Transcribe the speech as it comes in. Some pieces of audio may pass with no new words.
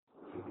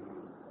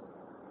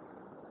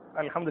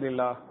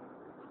அல்ஹம்துலில்லாஹ்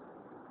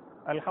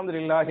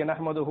அல்ஹம்துலில்லாஹி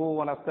நஹ்மதுஹு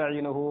வ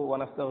நஸ்தஈனுஹு வ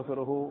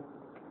நஸ்தக்ஃபிருஹு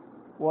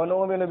வ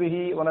நு'மினு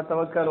பிஹி வ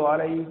நதவக்கலு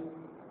அலைஹி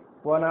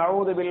வ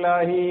நஊது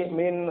பில்லாஹி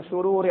மின்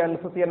ஷுரூரி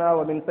அன்ஃபுஸினா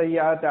வ மின்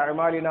ஸய்யிஆத்தி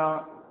அஅமாலினா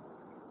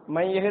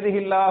மன்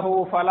யஹ்திஹில்லாஹு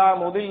ஃபலா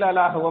முதில்ல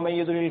லஹு வ மன்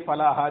யுத்லில்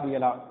ஃபலா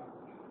ஹாதிய லஹு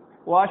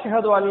வ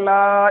அஷ்ஹது அன்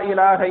லா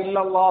இலாஹ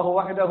இல்லல்லாஹு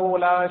வஹ்தஹு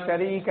லா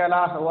ஷரீக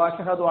லஹு வ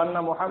அஷ்ஹது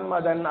அன்ன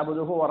முஹம்மதன்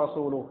அப்துஹு வ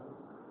ரசூலுஹு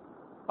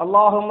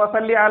اللهم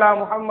صل على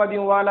محمد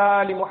وعلى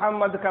آل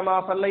محمد كما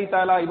صليت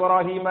على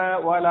إبراهيم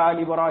وعلى آل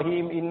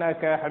إبراهيم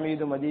إنك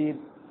حميد مجيد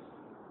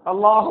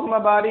اللهم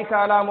بارك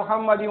على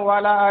محمد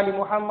وعلى آل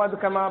محمد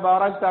كما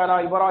باركت على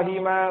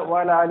إبراهيم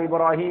وعلى آل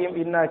إبراهيم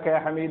إنك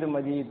حميد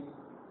مجيد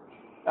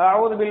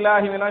أعوذ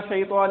بالله من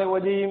الشيطان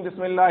الرجيم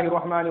بسم الله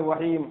الرحمن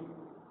الرحيم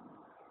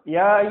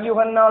يا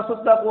أيها الناس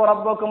اتقوا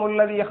ربكم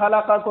الذي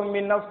خلقكم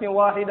من نفس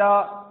واحدة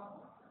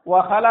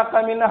وخلق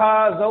منها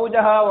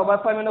زوجها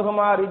وبث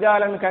منهما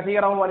رجالا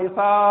كثيرا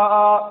ونساء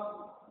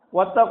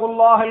واتقوا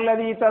الله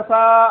الذي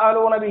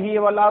تساءلون به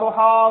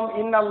والأرحام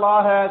إن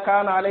الله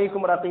كان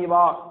عليكم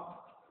رقيبا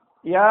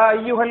يا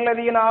أيها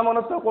الذين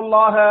آمنوا اتقوا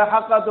الله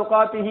حق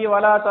تقاته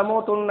ولا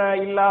تموتن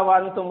إلا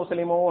وأنتم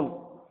مسلمون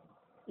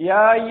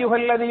يا أيها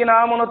الذين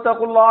آمنوا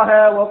اتقوا الله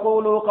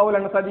وقولوا قولا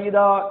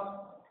سديدا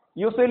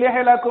يصلح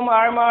لكم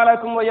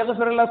أعمالكم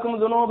ويغفر لكم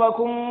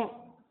ذنوبكم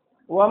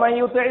ومن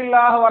يطع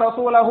الله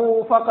ورسوله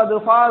فقد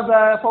فاز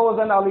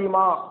فوزا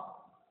عظيما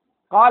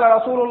قال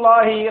رسول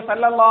الله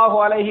صلى الله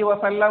عليه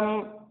وسلم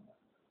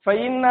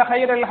فإن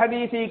خير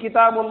الحديث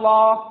كتاب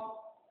الله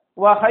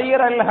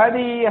وخير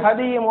الهدي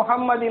هدي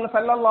محمد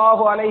صلى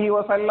الله عليه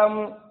وسلم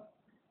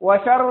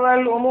وشر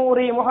الأمور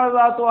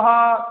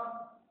محدثاتها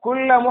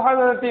كل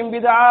محدثة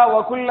بدعة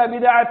وكل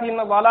بدعة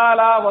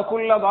ضلالة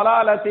وكل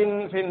ضلالة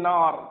في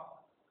النار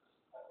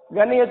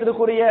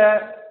கண்ணியத்திற்குரிய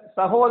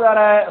சகோதர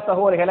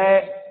சகோதரிகளே,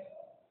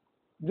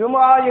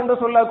 ஜும்ஆ என்று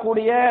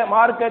சொல்லக்கூடிய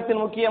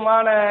மார்க்கத்தின்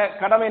முக்கியமான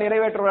கடமை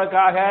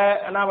நிறைவேற்றுவதற்காக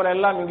நாம்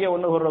எல்லாம் இங்கே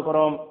ஒன்று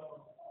கூறியிருக்கிறோம்.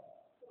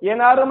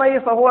 என் அருமை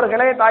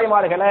சகோதரர்களே,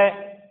 தாய்மார்களே,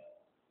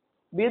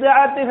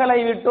 பிதஅத்துகளை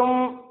விட்டும்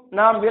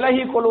நாம்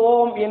விலகிக்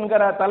கொள்வோம்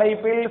என்கிற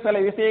தலைப்பில் சில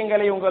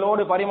விஷயங்களை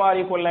உங்களோடு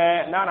பரிமாறிக்கொள்ள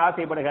நான்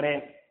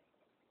ஆசைப்படுகிறேன்.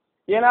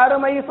 என்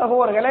அருமை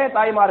சகோதரர்களே,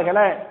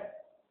 தாய்மார்களே,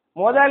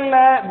 முதல்ல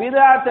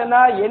பிதஅத்துனா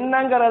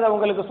என்னங்கிறத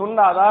உங்களுக்கு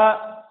சொன்னாதான்,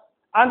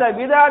 அந்த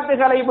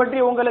பிதஅத்துகளை பற்றி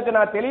உங்களுக்கு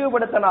நான்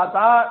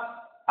தெளிவுபடுத்தினாதான்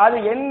அது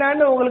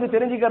என்னன்னு உங்களுக்கு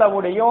தெரிஞ்சுக்கிற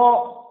முடியும்.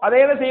 அதை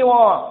என்ன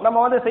செய்வோம்,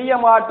 நம்ம செய்ய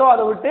மாட்டோம்,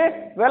 அதை விட்டு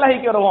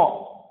விலகிக்கிறோம்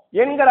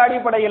என்கிற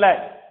அடிப்படையில்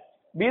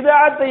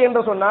பிதஅத்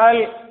என்று சொன்னால்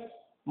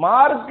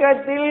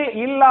மார்க்கத்தில்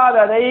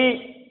இல்லாததை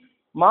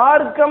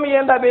மார்க்கம்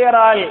என்ற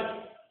பெயரால்,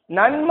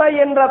 நன்மை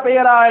என்ற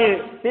பெயரால்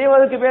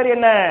செய்வதற்கு பேர்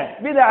என்ன?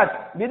 பிதஅத்.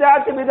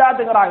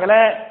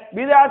 பிதஅத்துங்கிறாங்களே,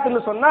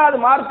 பிதஅத்னு சொன்னா அது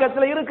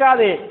மார்க்கத்தில்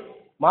இருக்காது.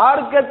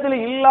 மார்க்கத்தில்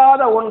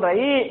இல்லாத ஒன்றை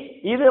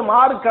இது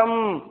மார்க்கம்,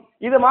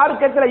 இது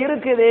மார்க்கத்தில்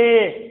இருக்குது,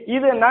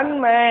 இது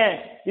நன்மை,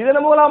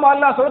 இதன் மூலம்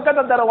அல்லாஹ்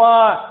சொர்க்கத்தை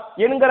தருவான்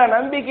என்கிற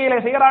நம்பிக்கையில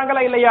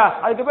செய்யறாங்களா இல்லையா,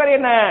 அதுக்கு பேர்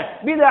என்ன?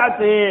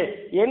 பிதஅத்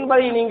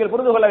என்பதை நீங்கள்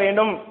புரிந்து கொள்ள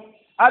வேண்டும்.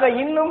 அதை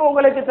இன்னும்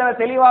உங்களுக்கு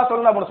தெளிவா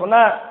சொல்லணும் அப்படின்னு சொன்ன,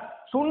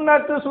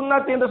 சுன்னத்து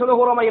சுன்னத் என்று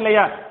சொல்லுகிறோமா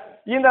இல்லையா,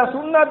 இந்த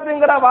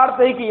சுன்னத்துங்கிற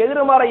வார்த்தைக்கு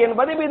எதிர்மறை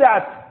என்பது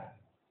பிதஅத்.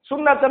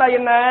 சுன்னத்துனா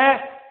என்ன?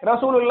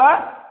 ரசூலுல்லாஹ்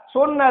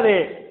சொன்னது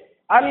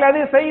அல்லது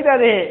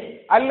செய்தது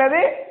அல்லது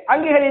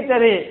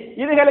அங்கீகரித்தது,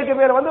 இதுகளுக்கு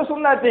பேர்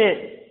சுன்னத்து.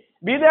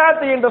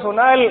 பிதஅத் என்று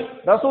சொன்னால்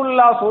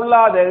ரசூலுல்லாஹ்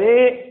சொல்லாதது,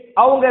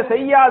 அவங்க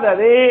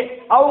செய்யாதது,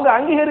 அவங்க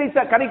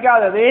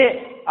கணிக்காதது,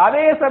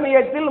 அதே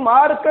சமயத்தில்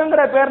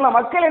மார்க்கங்கிற பேர்ல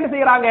மக்கள் என்ன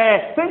செய்யறாங்க?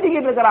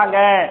 செஞ்சுக்கிட்டு இருக்கிறாங்க.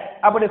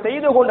 அப்படி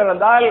செய்து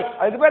கொண்டிருந்தால்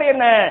அதுக்கு பேர்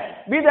என்ன?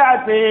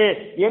 பிதஅத்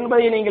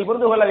என்பதை நீங்கள்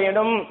புரிந்து கொள்ள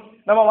வேண்டும்.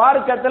 நம்ம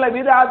மார்க்கத்துல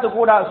பிதஅத்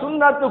கூடாது,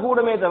 சுன்னத்து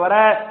கூடுமே தவிர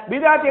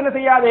பிதஅத் என்ன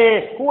செய்யாது?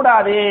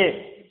 கூடாது.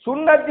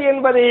 சுன்னத்து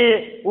என்பது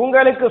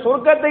உங்களுக்கு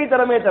சொர்க்கத்தை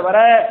தருமே தவிர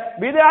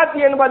பிதஅத்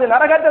என்பது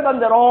நரகத்தை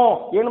தந்துரும்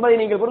என்பதை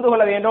நீங்கள் புரிந்து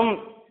கொள்ள வேண்டும்.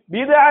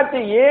 பிதஅத்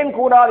ஏன்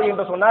கூடாது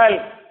என்று சொன்னால்,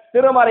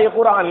 திருமறை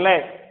குர்ஆன்ல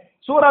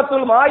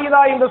சூரத்துல்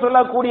மாயிதா என்று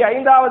சொல்லக்கூடிய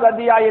 5வது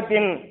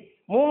அத்தியாயத்தின்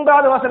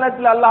 3வது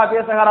வசனத்தில் அல்லாஹ்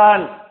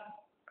பேசுகிறான்,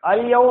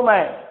 அல் யௌம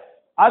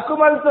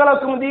அக்மல்து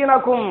லக்கும்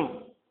தீனக்கும்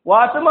வ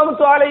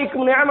அத்மம்து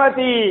அலைக்கும்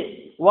நிஅமதி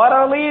வ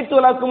ரதீது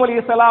லக்குமுல்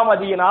இஸ்லாம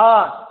தீனா.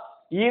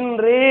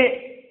 இன்று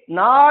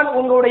நான்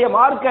உங்களுடைய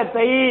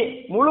மார்க்கத்தை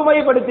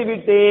முழுமைப்படுத்தி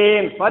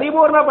விட்டேன்,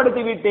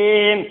 பரிபூர்ணப்படுத்தி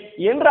விட்டேன்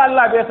என்று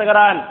அல்லாஹ்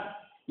பேசுகிறான்.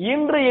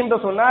 இன்று என்று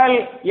சொன்னால்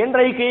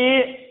இன்னைக்கு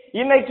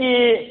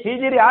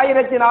ஹிஜ்ரி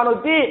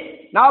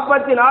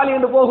 1444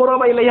 என்று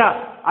போகிறோமா இல்லையா,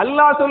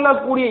 அல்லாஹ்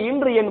சொல்லக்கூடிய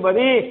இன்று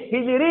என்பது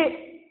ஹிஜ்ரி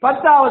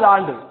 10வது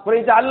ஆண்டு.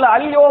 புரியுது?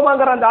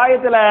 அல்யோமங்கிற அந்த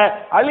ஆயத்துல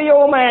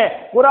அல்யோம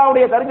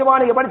குர்ஆனுடைய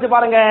தர்ஜுமானை படிச்சு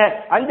பாருங்க.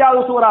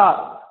 5வது சூரா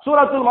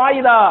சூரத்துல்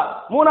மாயிதா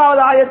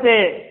 3வது ஆயத்து,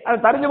 அந்த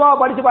தர்ஜுமாவை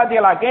படிச்சு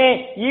பார்த்தீங்களாக்கே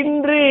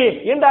இன்று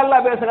என்று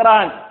அல்லாஹ்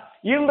பேசுகிறான்.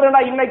 இன்றுனா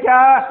இன்னைக்கா?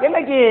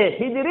 என்னைக்கு?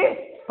 ஹிஜ்ரி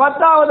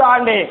 10வது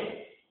ஆண்டு.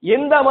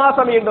 எந்த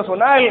மாசம் என்று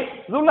சொன்னால்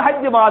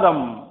துல்ஹஜ்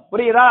மாதம்.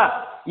 புரியுதா?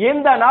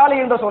 எந்த நாள்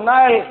என்று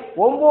சொன்னால்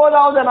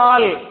 9வது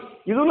நாள்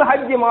இதுல்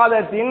ஹஜ்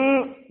மாதத்தின்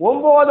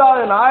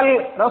 9வது நாள்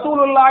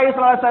ரசூலுல்லாஹி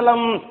ஸல்லல்லாஹு அலைஹி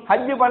வஸல்லம்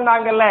ஹஜ்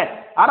பண்ணாங்கல்ல,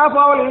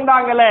 அரஃபாவில்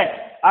இருந்தாங்கல்ல,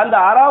 அந்த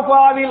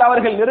அரஃபாவில்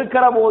அவர்கள்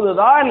இருக்கிற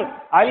போதுதான்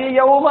அல்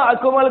யௌம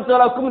அக்மல்து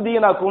லக்கும்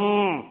தீனக்கும்,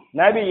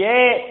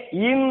 நபியே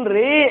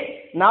இன்று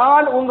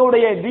நான்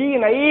உங்களுடைய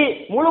தீனை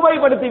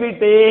முழுமைப்படுத்தி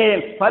விட்டேன்,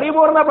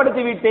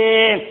 பரிபூர்ணப்படுத்தி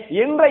விட்டேன்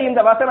என்ற இந்த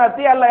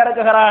வசனத்தை அல்லாஹ்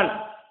இறக்குகிறான்.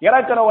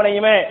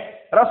 இறக்குறவனையுமே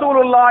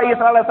ரசூலுல்லாஹி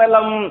ஸல்லல்லாஹு அலைஹி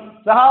வஸல்லம்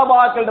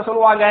சஹாபாக்கள்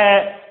சொல்வாங்க,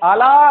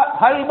 அலா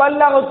ஹல்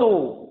பல்லகது,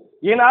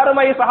 என்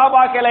அருமை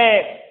சஹாபாக்களே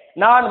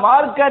நான்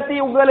மார்க்கத்தை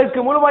உங்களுக்கு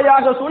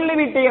முழுமையாக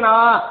சொல்லிவிட்டேனா?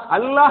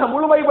 அல்லாஹ்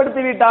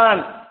முழுமைப்படுத்தி விட்டான்.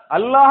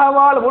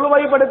 அல்லாஹ்வால்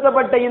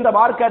முழுமைப்படுத்தப்பட்ட இந்த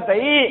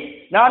மார்க்கத்தை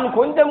நான்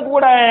கொஞ்சம்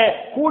கூட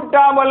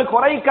கூட்டாமல்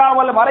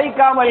குறைக்காமல்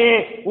மறைக்காமல்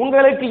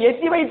உங்களுக்கு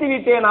எத்தி வைத்து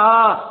விட்டேனா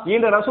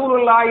என்று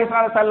ரசூலுல்லாஹி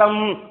ஸல்லல்லாஹு அலைஹி வஸல்லம்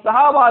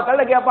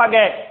சஹாபாக்கள் கேட்பாங்க.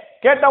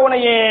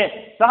 கேட்டவுடனே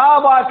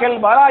சஹாபாக்கள்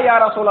பலா யா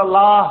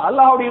ரசூலல்லாஹ்,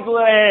 அல்லாஹ்வுடைய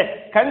தூதரே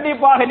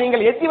கண்டிப்பாக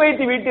நீங்கள் எத்தி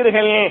வைத்து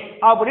விட்டீர்கள்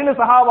அப்படின்னு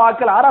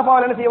சஹாபாக்கள்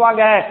அரஃபாவில் என்ன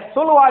செய்வாங்க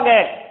சொல்லுவாங்க.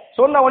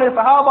 சொன்ன உடனே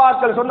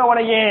சஹாபாக்கள் சொன்ன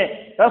உடனே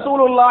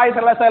ரசூலுல்லாஹி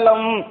ஸல்லல்லாஹு அலைஹி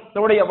வஸல்லம்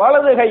தன்னுடைய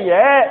வலது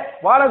கையை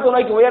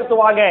வானத்துணைக்கு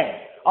உயர்த்துவாங்க,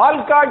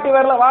 ஆள்காட்டி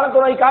விரல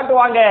வானத்துணை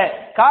காட்டுவாங்க,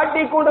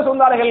 காட்டிக்கொண்டு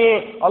சொன்னார்கள்,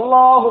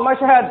 அல்லாஹு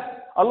மஷ்ஹத்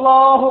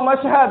அல்லாஹு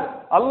மஷ்ஹத்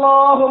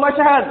அல்லாஹு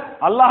மஷ்ஹத்,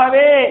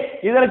 அல்லாஹ்வே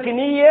இதற்கு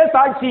நீயே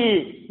சாட்சி,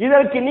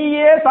 இதற்கு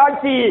நீயே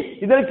சாட்சி,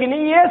 இதற்கு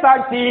நீயே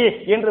சாட்சி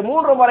என்று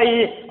 3 முறை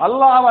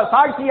அல்லாஹ்வை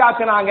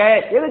சாட்சியாக்குனாங்க.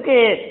 எதுக்கு?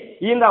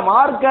 இந்த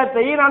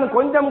மார்க்கத்தை நான்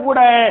கொஞ்சம் கூட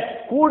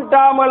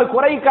கூட்டாமல்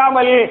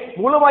குறைக்காமல்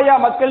முழுமையா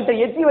மக்கள்கிட்ட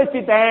எத்தி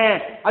வச்சிட்டேன்,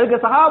 அதுக்கு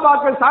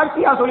சஹாபாக்கள்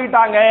சாட்சியா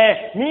சொல்லிட்டாங்க,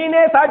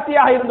 நீனே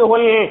சாட்சியாக இருந்து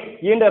கொள்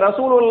என்று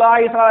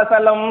ரசூலுல்லாஹி ஸல்லல்லாஹு அலைஹி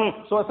வஸல்லம்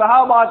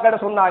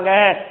சஹாபாக்கள் சொன்னாங்க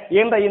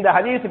என்ற இந்த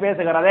ஹதீஸ்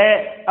பேசுகிறது.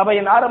 அப்ப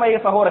என் அருமை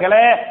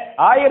சகோதரர்களே,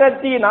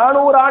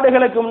 1400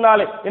 ஆண்டுகளுக்கு முன்னால,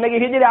 இன்னைக்கு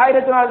ஹிஜ்ரி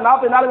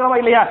 1444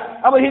 இல்லையா,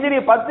 அப்ப ஹிஜ்ரி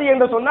 10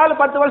 என்று சொன்னால்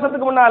 10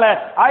 வருஷத்துக்கு முன்னால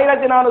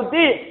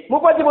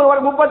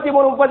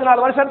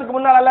 1433 வருஷத்துக்கு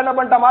முன்னால் அல்லாஹ் என்ன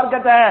பண்ணிட்டான்?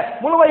 மார்க்கத்தை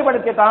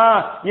முழுமைப்படுத்திட்டான்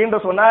என்று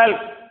சொன்னால்,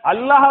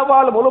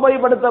 அல்லாஹ்வால்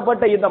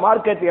முழுமைப்படுத்தப்பட்ட இந்த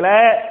மார்க்கத்தில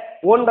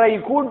ஒன்றை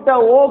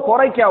கூட்டவோ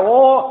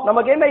குறைக்கவோ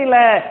நமக்கு என்ன இல்ல,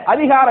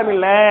 அதிகாரம்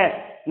இல்ல.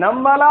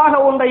 நம்மளாக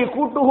ஒன்றை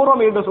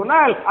கூட்டுகிறோம் என்று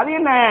சொன்னால் அது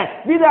என்ன?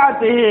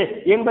 பித்அத்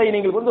என்பதை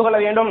நீங்கள் புரிந்து கொள்ள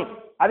வேண்டும்.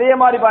 அதே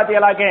மாதிரி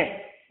பார்த்தீங்களாக்க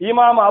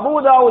இமாம்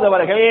அபூதாவுத்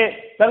அவர்கள்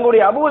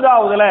தங்களுடைய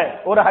அபூதாவுதுல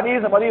ஒரு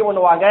ஹதீஸ் பதிவு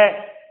பண்ணுவாங்க.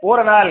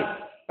 ஒரு நாள்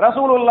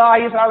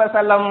ரசூலுல்லாஹி ஸல்லல்லாஹு அலைஹி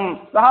வஸல்லம்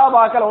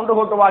சஹாபாக்கள் ஒன்று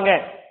கூட்டுவாங்க.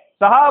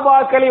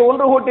 சஹாபாக்களை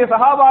ஒன்று கூட்டி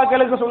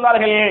சஹாபாக்களுக்கு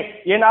சொன்னார்கள்,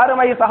 என்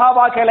அருமை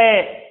சஹாபாக்களே,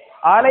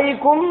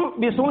 அலைக்கும்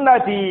பி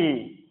சுன்னதி,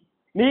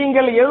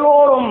 நீங்கள்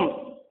எல்லோரும்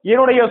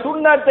என்னுடைய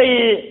சுன்னத்தை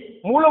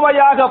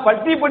முழுமையாக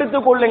பற்றி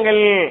பிடித்துக்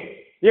கொள்ளுங்கள்,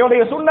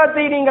 என்னுடைய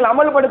சுன்னத்தை நீங்கள்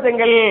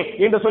அமல்படுத்துங்கள்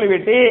என்று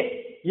சொல்லிவிட்டு,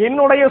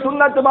 என்னுடைய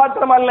சுன்னத்து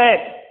மாத்திரமல்ல,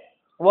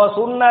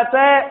 சுன்னத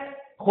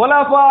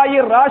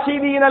குலஃபாயிர்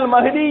ராஷிதீனல்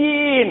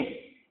மஹ்தியீன்,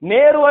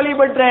 நேர்வழி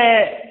பெற்ற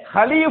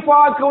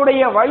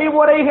ஹலீஃபாக்களுடைய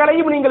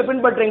வழிமுறைகளையும் நீங்கள்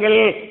பின்பற்றுங்கள்,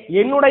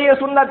 என்னுடைய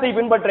சுன்னத்தை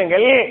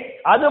பின்பற்றுங்கள்.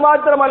 அது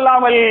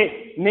மாத்திரமல்லாமல்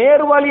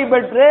நேர்வழி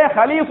பெற்ற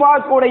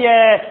ஹலீஃபாக்களுடைய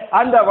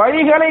அந்த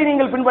வழிகளை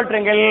நீங்கள்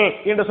பின்பற்றுங்கள்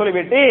என்று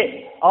சொல்லிவிட்டு,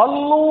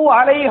 அல்லு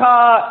அலைஹா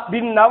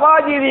பின்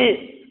நவாஜிதி,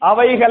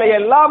 அவைகளை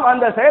எல்லாம்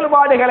அந்த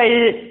செயல்பாடுகளை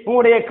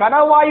உங்களுடைய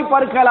கணவாய்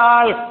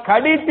பற்களால்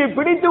கடித்து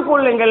பிடித்துக்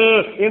கொள்ளுங்கள்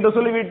என்று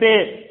சொல்லிவிட்டு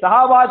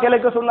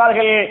சஹாபாக்களுக்கு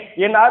சொன்னார்கள்,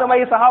 என் அருமை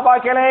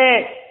சஹாபாக்களே,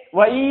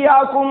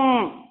 வையாக்கும்,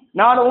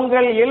 நான்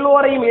உங்கள்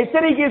எல்லோரையும்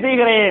எச்சரிக்கை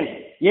செய்கிறேன்.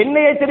 என்ன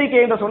எச்சரிக்கை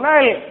என்று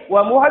சொன்னால்,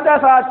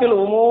 முஹதஸாத்தில்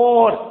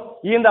உமூர்,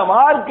 இந்த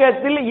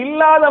மார்க்கத்தில்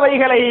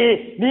இல்லாதவைகளை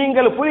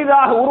நீங்கள்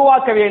புதிதாக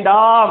உருவாக்க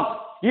வேண்டாம்.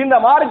 இந்த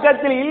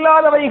மார்க்கத்தில்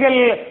இல்லாதவைகள்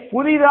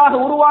புதிதாக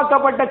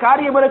உருவாக்கப்பட்ட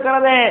காரியம்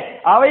இருக்கிறது,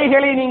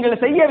 அவைகளை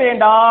நீங்கள் செய்ய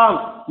வேண்டாம்.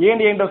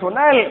 ஏன் என்று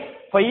சொன்னால்,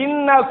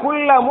 ஃபஇன்ன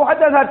குல்ல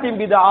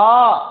முஹதஸத்தின் பிதா,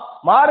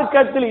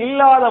 மார்க்கத்தில்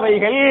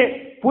இல்லாதவைகள்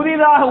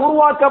புதிதாக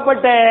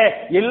உருவாக்கப்பட்ட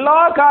எல்லா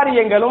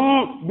காரியங்களும்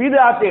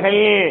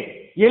பித்அத்துகள்,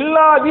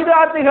 எல்லா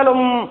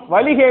பித்அத்துகளும்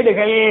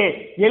வழிகேடுகள்,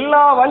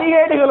 எல்லா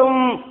வழிகேடுகளும்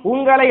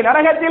உங்களை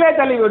நரகத்திலே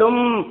தள்ளிவிடும்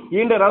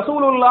என்று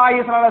ரசூலுல்லாஹி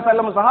ஸல்லல்லாஹு அலைஹி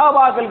வஸல்லம்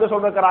சஹாபாக்களுக்கு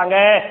சொல்றாங்க.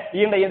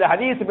 இந்த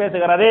ஹதீஸ்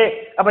பேசுகிறது.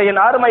 அப்ப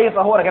என் அருமை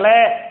சகோதரர்களே,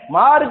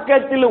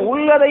 மார்க்கத்தில்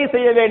உள்ளதை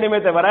செய்ய வேண்டுமே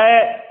தவிர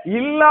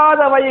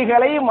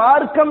இல்லாதவைகளை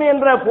மார்க்கம்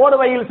என்ற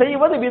போர்வையில்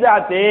செய்வது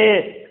பித்அத்து,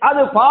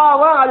 அது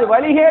பாவம், அது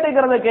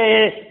வழிகேடுகிறதுக்கு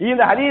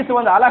இந்த ஹதீஸ்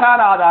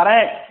அழகான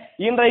ஆதாரம்.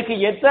 இன்றைக்கு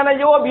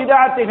எத்தனையோ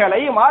பித்அத்துகளை,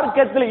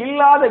 மார்க்கத்தில்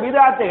இல்லாத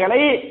பித்அத்துகளை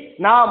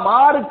நாம்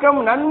மார்க்கம்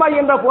நன்மை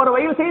என்ற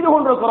போர்வையில் செய்து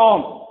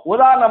கொண்டிருக்கிறோம்.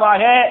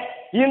 உதாரணமாக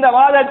இந்த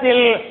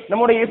மாதத்தில்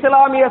நம்முடைய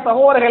இஸ்லாமிய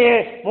சகோதரர்கள்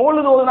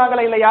மௌலூத்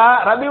ஓதுனாங்களே இல்லையா,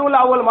 ரபியுல்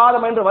அவ்வல்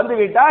மாதம் என்று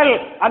வந்துவிட்டால்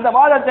அந்த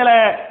மாதத்தில்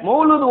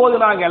மௌலூத்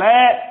ஓதுனாங்களே,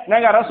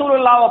 நாங்க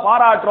ரசூலுல்லாஹ்வை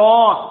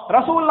பாராட்டுறோம்,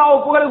 ரசூலுல்லாஹ்வை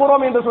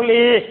புகழ்கிறோம் என்று சொல்லி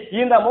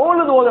இந்த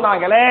மௌலூத்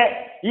ஓதுனாங்களே,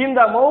 இந்த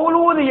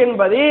மௌலூத்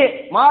என்பது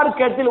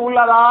மார்க்கத்தில்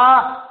உள்ளதா?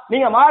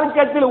 நீங்க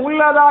மார்க்கத்தில்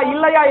உள்ளதா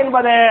இல்லையா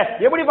என்பதை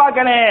எப்படி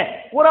பார்க்கணும்?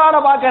 குர்ஆனை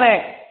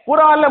பார்க்கணும்.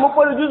 குர்ஆன்ல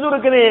 30 ஜுஸ்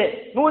இருக்குது,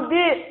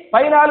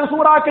 114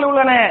 சூறாக்கள்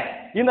உள்ளன.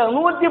 இந்த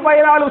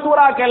 114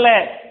 சூறாக்கள்ல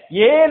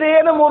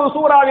ஏதேனும் ஒரு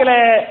சூறாவிலே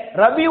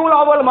ரபியுல்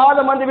அவ்வல்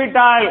மாதம்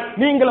வந்துவிட்டால்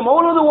நீங்கள்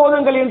மௌலூது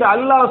ஓதுங்கள் என்று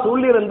அல்லாஹ்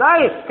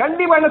சொல்லியிருந்தால்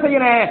கண்டிப்பா என்ன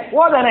செய்யணும்,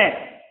 ஓதனே.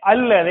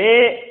 அல்லது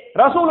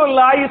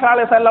ரசூலுல்லாஹி ஸல்லல்லாஹு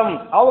அலைஹி வஸல்லம்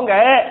அவங்க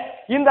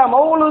இந்த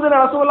மௌலூது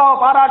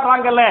ரசூலுல்லாஹ்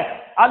பாராட்டுறாங்கல்ல,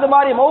 அது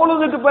மாதிரி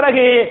மௌலூதுக்கு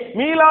பிறகு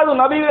மீலாது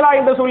நபி விழா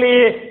என்று சொல்லி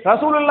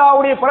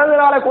ரசூலுல்லாஹ்வுடைய பிறந்த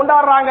நாளை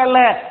கொண்டாடுறாங்கல்ல,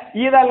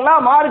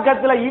 இதெல்லாம்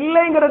மார்க்கத்துல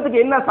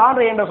இல்லைங்கிறதுக்கு என்ன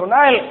சான்று என்று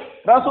சொன்னால்,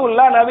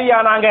 ரசூலுல்லாஹ்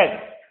நபியானாங்க.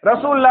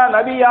 ரசூலுல்லாஹ்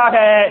நபியாக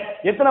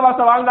எத்தனை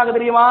வருஷம் வாழ்ந்தாங்க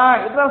தெரியுமா?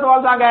 எத்தனை வருஷம்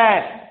வாழ்ந்தாங்க?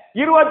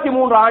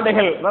 23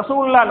 ஆண்டுகள்.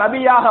 ரசூலுல்லாஹ்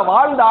நபியாக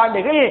வாழ்ந்த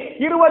ஆண்டுகள்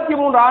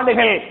 23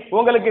 ஆண்டுகள்.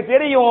 உங்களுக்கு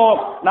தெரியும்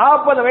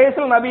 40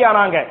 வயசுல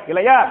நபியானாங்க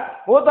இல்லையா?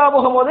 மூத்தா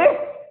போகும்போது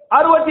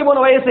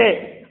 63 வயசு.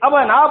 அப்ப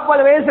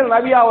 40 வயசுல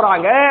நபி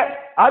ஆகுறாங்க,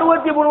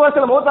 63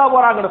 வயசுல மூத்தா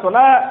போறாங்கன்னு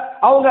சொன்னா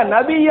அவங்க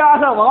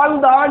நபியாக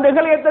வாழ்ந்த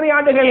ஆண்டுகள் எத்தனை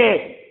ஆண்டுகள்?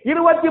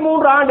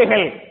 23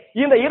 ஆண்டுகள்.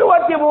 இந்த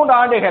 23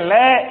 ஆண்டுகள்ல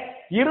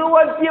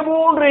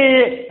 23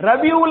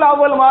 ரபியுல்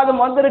அவ்வல்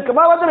மாதம்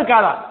வந்திருக்குமா,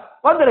 வந்திருக்காதா?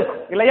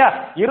 வந்திருக்கும் இல்லையா?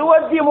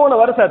 23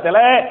 வருஷத்துல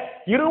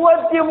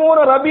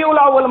 23 ரபியுல்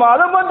அவ்வல்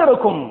மாதம்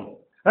வந்திருக்கும்.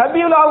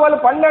 ரபியுல் அவ்வல்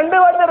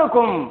 12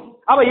 வந்திருக்கும்.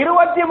 அப்ப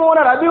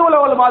 23 ரபியுல்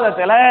அவ்வல்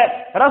மாதத்துல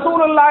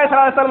ரசூலுல்லாஹி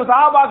ஸல்லல்லாஹு அலைஹி வஸல்லம்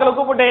சஹாபாக்களை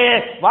கூப்பிட்டு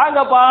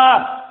வாங்கப்பா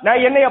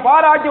நான் என்னைய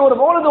பாராட்டி ஒரு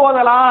மௌலூது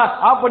ஓதலாம்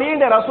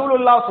அப்படின்னு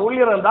ரசூலுல்லாஹ்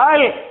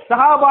சொல்லியிருந்தால்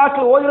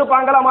சஹாபாக்கள்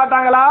ஓதிருப்பாங்களா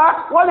மாட்டாங்களா?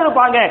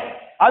 ஓதிருப்பாங்க.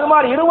 அது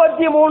மாதிரி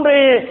 23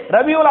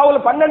 ரபியுல் அவ்வல்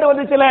 12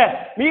 வந்துச்சுல,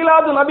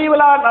 மீலாது நபி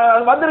விழா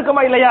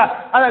வந்திருக்குமா இல்லையா?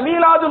 அந்த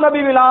மீலாது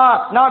நபி விழா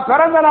நான்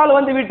பிறந்த நாள்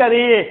வந்து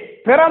விட்டது,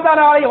 பிறந்த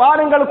நாளை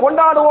வாருங்கள்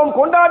கொண்டாடுவோம்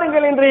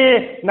கொண்டாடுங்கள் என்று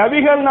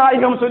நபிகள்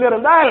நாயகம்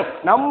சொல்லியிருந்தால்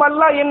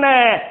நம்மெல்லாம் என்ன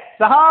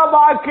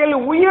சஹாபாக்கள்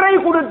உயிரை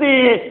கொடுத்து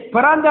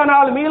பிறந்த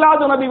நாள்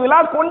மீலாது நபி விழா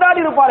கொண்டாடி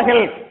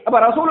இருப்பார்கள். அப்ப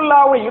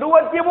ரசூலுல்லாஹ்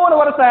 23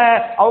 வருஷம்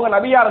அவங்க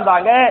நபியா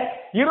இருந்தாங்க.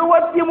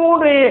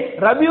 23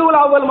 ரபியுல்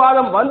அவ்வல்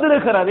மாதம்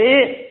வந்திருக்கிறது.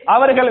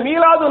 அவர்கள்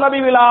மீலாது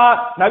நபி விழா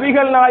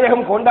நபிகள்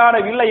நாயகம்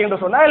கொண்டாடவில்லை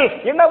என்று சொன்னால்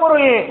என்ன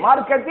பொருள்?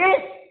 மார்க்கத்தில்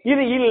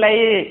இது இல்லை.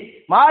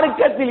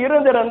 மார்க்கத்தில்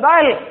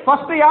இருந்திருந்தால்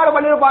ஃபர்ஸ்ட் யார்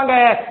பண்ணிருப்பாங்க?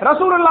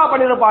 ரசூலுல்லாஹ்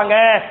பண்ணிருப்பாங்க,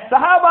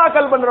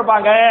 சஹாபாக்கள்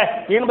பண்ணிருப்பாங்க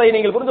என்பதை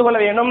நீங்கள் புரிந்து கொள்ள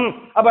வேண்டும்.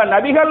 அப்ப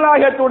நபிகள்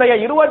நாயகத்துடைய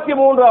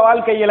 23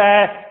 வாழ்க்கையில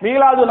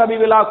மீலாது நபி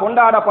விழா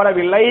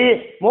கொண்டாடப்படவில்லை,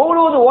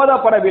 மௌலூது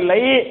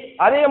ஓதப்படவில்லை.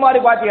 அதே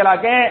மாதிரி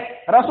பாத்தீங்களாக்க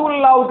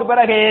ரசூலுல்லாஹ்வுக்கு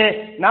பிறகு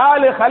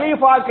 4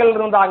 கலீஃபாக்கள்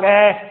இருந்தாங்க.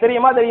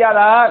 தெரியுமா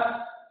தெரியாதா?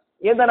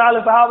 எந்த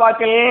 4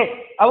 சஹாபாக்கள்?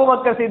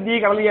 அபூபக்கர்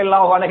சித்திக்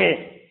ரலியல்லாஹு அன்ஹு,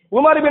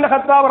 உமர் பின்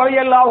கத்தாப்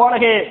ரலியல்லாஹு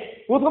அன்ஹு,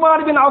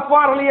 உஸ்மான் பின்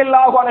அஃபான்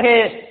ரலியல்லாஹு அன்ஹு,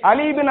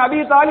 அலி பின் அபி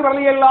தாலிப்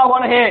ரலியல்லாஹு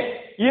அன்ஹு.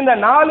 இந்த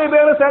 4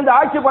 பேரும் சேர்ந்து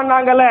ஆட்சி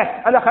பண்ணாங்கல்ல,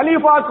 அந்த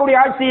கலீஃபாக்களுடைய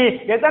ஆட்சி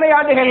எத்தனை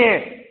ஆண்டுகள்?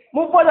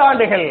 30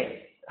 ஆண்டுகள்.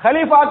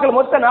 கலீஃபாக்கள்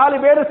மொத்த 4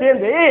 பேரும்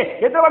சேர்ந்து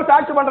எத்தனை வருஷம்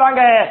ஆட்சி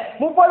பண்றாங்க?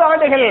 30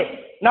 ஆண்டுகள்.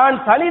 நான்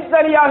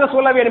தனித்தனியாக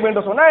சொல்ல வேண்டும்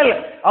என்று சொன்னால்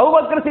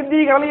அபூபக்கர்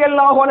சித்திக்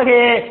ரலியல்லாஹு அன்ஹு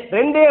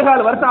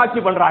 2.25 வருஷம்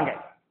ஆட்சி பண்றாங்க.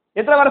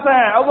 எத்தனை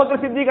வருஷம்?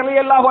 அபூபக்கர் சித்திக்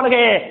ரலியல்லாஹு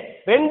அன்ஹு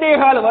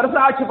 2.25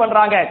 வருஷம் ஆட்சி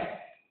பண்றாங்க.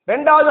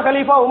 இரண்டாவது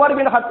கலீஃபா உமர்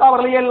பின் கத்தாப்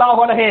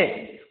ரலியல்லாஹு அன்ஹு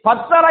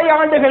 10.5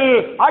 ஆண்டுகள்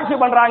ஆட்சி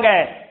பண்றாங்க.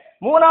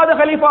 மூணாவது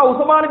கலீஃபா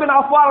உஸ்மான் பின்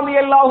அஃபான்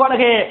ரலியல்லாஹு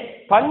அன்ஹு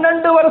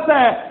 12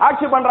 வருஷம்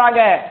ஆட்சி பண்றாங்க.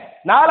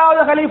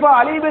 நாலாவது கலீஃபா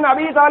அலி பின்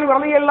அபி தாலிப்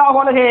ரலியல்லாஹு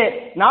அன்ஹு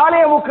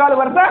 4.25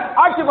 வருஷம்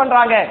ஆட்சி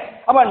பண்றாங்க.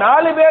 அப்ப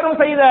 4 பேரும்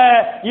செய்த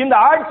இந்த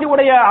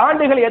ஆட்சியுடைய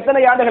ஆண்டுகள்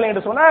எத்தனை ஆண்டுகள்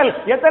என்று சொன்னால்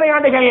எத்தனை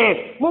ஆண்டுகள்?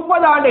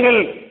 30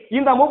 ஆண்டுகள்.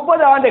 இந்த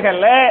 30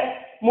 ஆண்டுகள்ல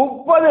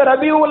 30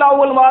 ரபியுல்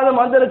அவ்வல்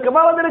மாதம்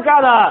வந்திருக்குமா,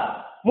 வந்திருக்காதா?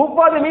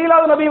 30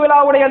 மீலாது நபி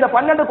விழாவுடைய அந்த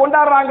 12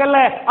 கொண்டாடுறாங்கல்ல,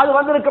 அது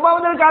வந்திருக்குமா,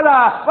 வந்திருக்காதா?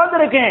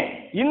 வந்திருக்கு.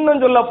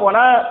 இன்னும் சொல்ல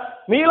போனா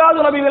மீலாது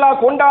நபி விழா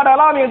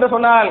கொண்டாடலாம் என்று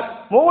சொன்னால்,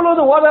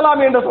 மௌலூது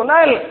ஓதலாம் என்று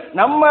சொன்னால்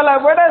நம்மளை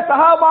விட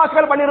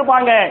சஹாபாக்கள்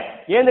பண்ணிருப்பாங்க.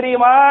 ஏன்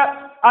தெரியுமா?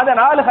 அந்த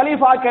 4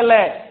 கலீஃபாக்கள்ல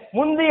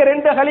முந்தைய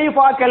 2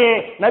 கலீஃபாக்கள்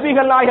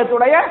நபிகள்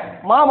நாயகத்துடைய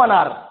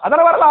மாமனார்.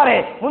 அதன வரலாறு.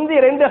 முந்தைய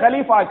 2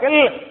 கலீஃபாக்கள்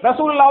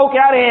ரசூலுல்லாஹ்வுக்கு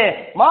யாரு?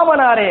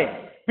 மாமனாரு.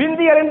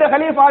 பிந்திய 2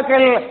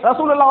 கலீஃபாக்கள்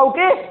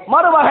ரசூலுல்லாஹ்வுக்கு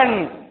மருமகன்.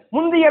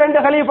 முந்தைய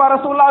 2 கலீஃபா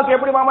ரசூலுல்லாஹ்வுக்கு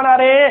எப்படி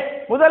மாமனாரு?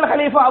 முதல்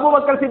கலீஃபா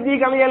அபூபக்கர்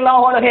சித்திக்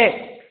ரலியல்லாஹு அன்ஹு,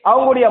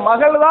 அவங்களுடைய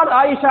மகள் தான்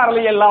ஆயிஷா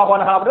ரலியல்லாஹு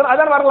அன்ஹா.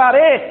 அதன்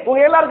வரலாறு உங்க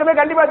எல்லாருக்குமே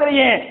கண்டிப்பா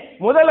தெரியும்.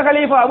 முதல்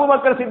கலீஃபா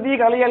அபூபக்கர்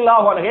சித்திக்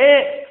ரலியல்லாஹு அன்ஹு,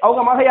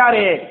 அவங்க மக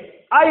யாரு?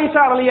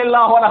 ஆயிஷா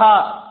ரலியல்லாஹு அன்ஹா.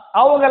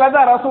 அவங்கள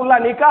தான்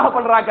ரசூலுல்லாஹ் நிக்காஹ்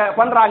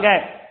பண்றாங்க.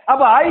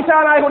 அப்ப ஆயிஷா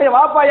நாயகுடைய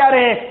வாப்பா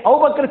யாரு?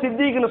 அபூபக்கர்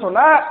சித்திக்னு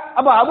சொன்னா,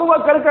 அப்ப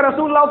அபூபக்கருக்கு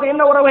ரசூலுல்லாஹ்வுக்கு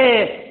என்ன உறவு?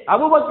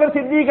 அபூபக்கர்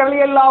சித்திக்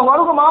ரலியல்லாஹு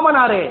அன்ஹு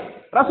மாமனாரு,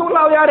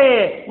 ரசூலுல்லாஹ் யாரு?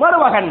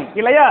 மருமகன்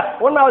இல்லையா?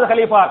 1வது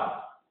கலீஃபா.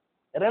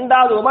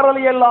 2வது உமர்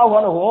ரலியல்லாஹு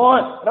அன்ஹு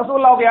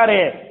ரசூலுல்லாஹ்வுக்கு யாரு?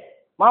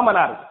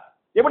 மாமனார்.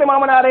 எப்படி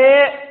மாமனாரு?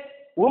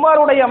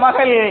 உமருடைய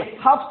மகள்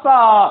ஹப்ஸா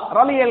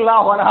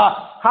ரலியல்லாஹு அன்ஹா,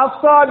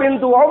 ஹப்ஸா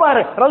பின்த்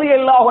உமர்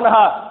ரலியல்லாஹு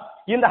அன்ஹா.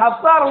 இந்த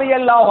ஹப்ஸா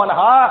ரலியல்லாஹு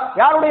அன்ஹா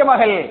யாருடைய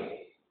மகள்?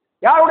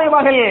 யாருடைய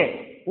மகள்?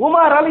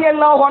 உமர்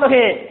ரலியல்லாஹு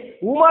அன்ஹு.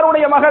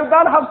 உமருடைய மகள்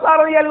தான் ஹப்ஸா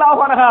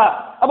ரலியல்லாஹு அன்ஹா.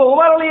 அப்ப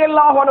உமர்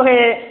ரலியல்லாஹு அன்ஹு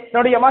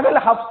தன்னுடைய மகள்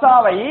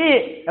ஹப்சாவை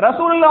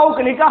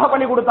ரசூலுல்லாஹ்வுக்கு நிக்காஹ்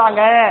பண்ணி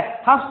கொடுத்தாங்க.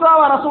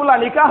 ஹப்சாவை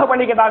ரசூலுல்லாஹ் நிக்காஹ்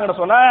பண்ணிக்கிட்டாங்கன்னு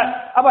சொன்ன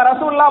அப்ப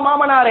ரசூலுல்லாஹ்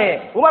மாமனாரே,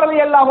 உமர்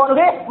ரலியல்லாஹு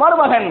அன்ஹு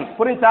மருமகன்.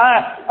 புரிஞ்சா?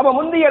 அப்ப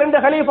முந்தைய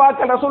 2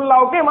 கலீஃபாக்கள்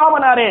ரசூலுல்லாஹ்வுக்கு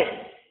மாமனாரே,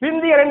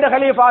 பிந்திய 2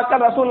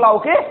 கலீஃபாக்கள்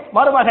ரசூலுல்லாஹ்வுக்கு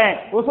மருமகன்.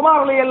 உஸ்மான்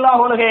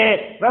ரலியல்லாஹு அன்ஹு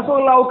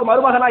ரசூலுல்லாஹ்வுக்கு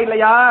மருமகனா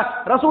இல்லையா?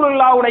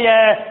 ரசூலுல்லாஹ்வுடைய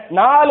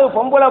 4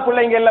 பொம்பளை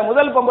பிள்ளைங்கள்ல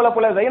முதல் பொம்பளை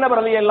பிள்ளை ஸைனப்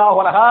ரலியல்லாஹு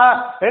அன்ஹா,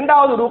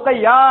 2வது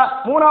ருக்கையா,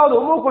 3வது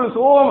உம்மு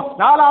குல்சூம்,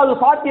 4வது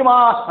ஃபாத்திமா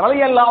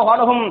ரலியல்லாஹு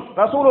அன்ஹும்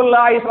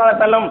ரசூலுல்லாஹி ஸல்லல்லாஹு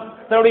அலைஹி வஸல்லம்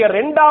தன்னுடைய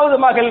 2வது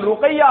மகள்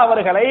ருக்கையா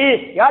அவர்களை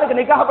யாருக்கு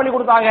நிக்காஹ் பண்ணி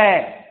கொடுத்தாங்க?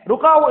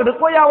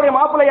 ருக்கையாவுடைய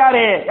மாப்பிள்ளை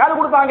யாரு? யாரு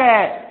கொடுத்தாங்க?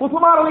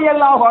 உஸ்மான்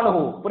ரலியல்லாஹு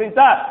அன்ஹு.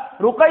 புரியுதா?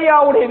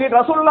 ருக்கையாவுடைய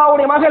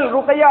ரசூலுல்லாஹ்வுடைய மகள்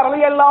ருக்கையா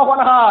ரலியல்லாஹு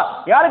அன்ஹா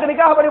யாருக்கு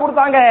நிக்காஹ் பண்ணி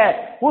கொடுத்தாங்க?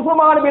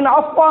 உஸ்மான் பின்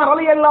அஃபான்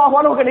ரலியல்லாஹு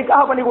அன்ஹுக்கு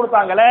நிக்காஹ் பண்ணி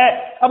கொடுத்தாங்களே.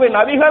 அப்ப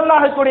நபிகள்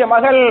நாயகத்துடைய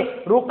மகள்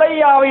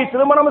ருக்கையாவை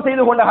திருமணம்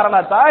செய்து கொண்ட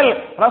காரணத்தால்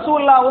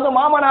ரசூலுல்லாஹ்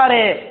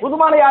மாமனாரே,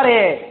 உஸ்மான் யாரு?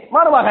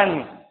 மருமகன்.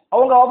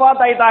 அவங்க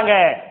வஃபாத் ஆயிட்டாங்க.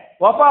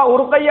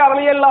 ருக்கையா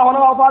ரலியல்லாஹு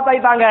அன்ஹா வஃபாத்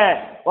ஆயிட்டாங்க.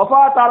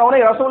 வஃபாத் ஆனவரை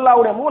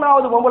ரசூலுல்லாஹ்வுடைய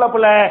 3வது பொம்பளை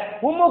பிள்ளை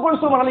உம்மு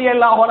குல்சூம்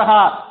ரலியல்லாஹு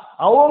அன்ஹா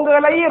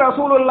அவங்களை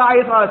ரசூலுல்லாஹி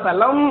ஸல்லல்லாஹு அலைஹி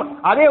வஸல்லம்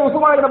அதே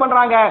உஸ்மான் கிட்ட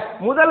பண்றாங்க.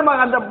 முதல்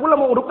மகன் அந்த புள்ள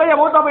ருக்கையா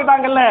மௌத்தா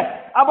போயிட்டாங்கல்ல,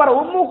 அப்புறம்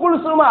உம்மு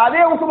குல்சூம்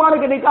அதே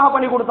உஸ்மானுக்கு நிக்காஹ்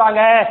பண்ணி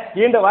கொடுத்தாங்க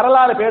என்று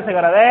வரலாறு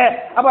பேசுகிறது.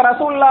 அப்ப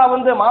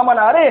ரசூலுல்லாஹ்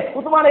மாமனாரு,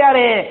 உஸ்மான்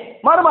யாரு?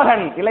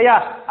 மருமகன் இல்லையா?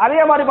 அதே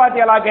மாதிரி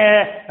பாத்தியலாக்க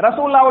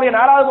ரசூலுல்லாஹ்வுடைய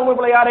 4வது பொம்பளை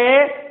பிள்ளை யாரு?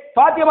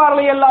 ஃபாத்திமா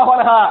ரலியல்லாஹு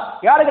அன்ஹா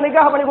யாருக்கு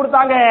நிக்காஹ் பண்ணி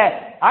கொடுத்தாங்க?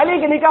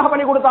 அலிக்கு நிக்காஹ்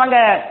பண்ணி கொடுத்தாங்க.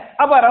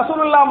 அப்ப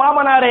ரசூலுல்லாஹ்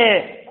மாமனாரு,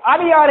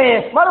 அலி யாரு?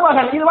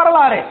 மருமகன். இது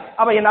வரலாறு.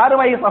 அப்ப என்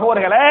அருமை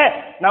சகோதரர்களே,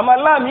 நம்ம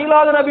எல்லாம்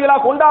மீலாது நபி விழா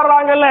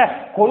கொண்டாடுறாங்கல்ல,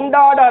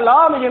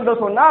 கொண்டாடலாம் என்று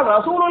சொன்னால்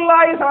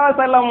ரசூலுல்லாஹி ஸல்லல்லாஹு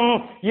அலைஹி வஸல்லம்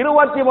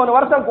 23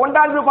 வருஷம்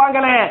கொண்டாடி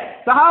இருப்பாங்களே,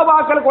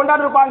 சஹாபாக்கள்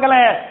கொண்டாடி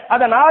இருப்பாங்களே,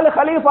 அந்த 4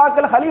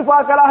 கலீஃபாக்கள்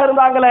கலீஃபாக்களாக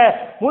இருந்தாங்களே,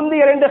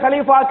 முந்தைய 2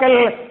 கலீஃபாக்கள்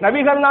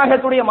நபிகள்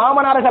நாயகத்துடைய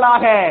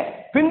மாமனார்களாக,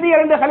 பிந்திய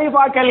 2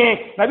 கலீஃபாக்கள்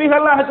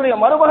நபிகள் நாயகத்துடைய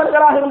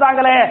மருமகன்களாக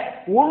இருந்தாங்களே,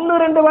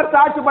 1-2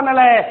 வருஷம் ஆட்சி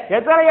பண்ணல.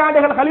 எத்தனை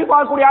ஆண்டுகள் கலீஃபா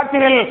கூடிய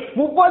ஆட்சிகள்?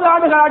 30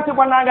 ஆண்டுகள் ஆட்சி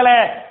பண்ணாங்களே.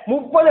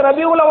 30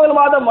 ரபியுல் அவ்வல்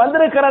மாதம்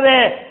வந்திருக்கிறது,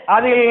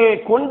 அதில்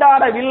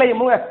கொண்டாடவில்லை,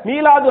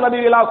 மீலாது நபி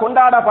விழா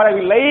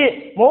கொண்டாடப்படவில்லை,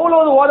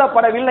 மௌலூது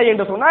ஓதப்படவில்லை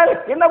என்று சொன்னால்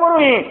என்ன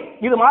பொருள்?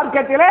 இது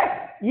மார்க்கத்திலே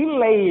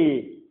இல்லை,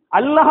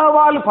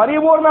 அல்லாஹ்வால்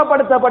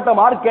பரிபூர்ணப்படுத்தப்பட்ட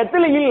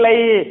மார்க்கத்தில் இல்லை.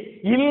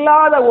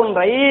 இல்லாத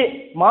ஒன்றை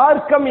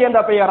மார்க்கம் என்ற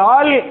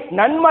பெயரால்,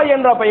 நன்மை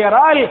என்ற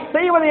பெயரால்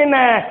செய்வது என்ன?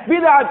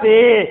 பிதாத்து.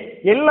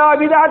 எல்லா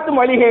பிதாத்தும்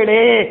வழிகேடு,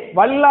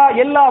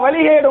 எல்லா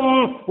வழிகேடும்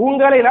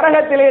உங்களை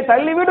நரகத்திலே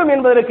தள்ளிவிடும்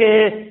என்பதற்கு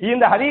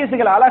இந்த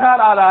ஹதீசுகள் அழகான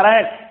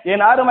ஆதாரம்.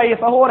 என் அருமை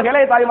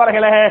சகோதரர்களே,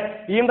 தாய்மார்களே,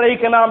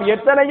 இன்றைக்கு நாம்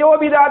எத்தனையோ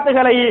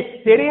பிதாத்துகளை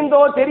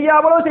தெரிந்தோ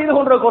தெரியாமலோ செய்து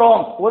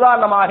கொண்டிருக்கிறோம்.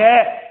 உதாரணமாக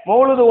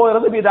மௌலூது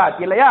ஓதுறது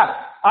பிதாத் இல்லையா?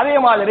 அதே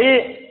மாதிரி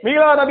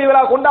மீலாது நபி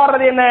விழா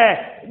கொண்டாடுறது என்ன?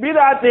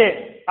 பிதாத்து.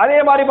 அதே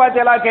மாதிரி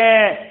பார்த்தீங்களாக்க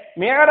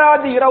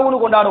மேராஜ் இரவுன்னு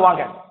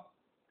கொண்டாடுவாங்க.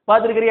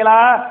 பார்த்திருக்கிறீங்களா?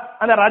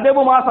 அந்த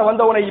ரஜபு மாசம்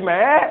வந்த உடனேயுமே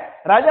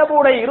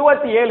ரஜபுடைய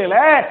 27ல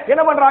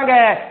என்ன பண்றாங்க?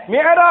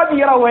 மேராஜ்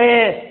இரவு.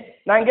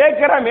 நான்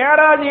கேட்கிறேன்,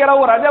 மேராஜ்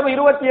இரவு ரஜபு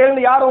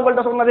 27 யார்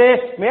உங்கள்கிட்ட சொன்னது?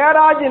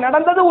 மேராஜ்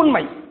நடந்தது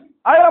உண்மை,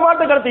 அதுல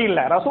மாற்று கருத்து இல்ல.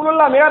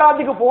 ரசூலுல்லாஹ்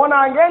மேராஜுக்கு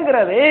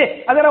போனாங்கிறது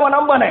அதை நம்ம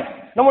நம்பணும்,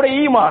 நம்முடைய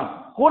ஈமான்.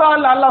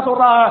 குர்ஆன்ல அல்லாஹ்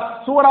சொல்றான்,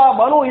 சூரா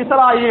பனு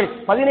இஸ்ராயில்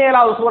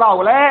 17வது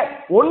சூராவுல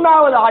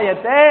 1வது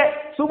ஆயத்து,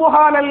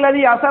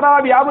 சுப்ஹானல்லதி அஸ்ரா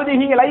பி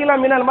அப்திஹி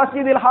லைலன் மினல்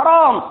மஸ்ஜிதில்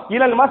ஹராம்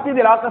இலல்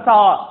மஸ்ஜிதில்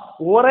அக்ஸா.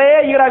 ஒரே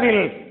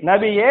இரவில்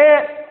நபியே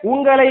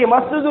உங்களை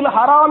மஸ்ஜிதுல்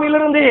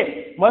ஹராமிலிருந்து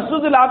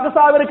மஸ்ஜிதுல்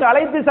அக்ஸாவிற்கு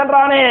அழைத்து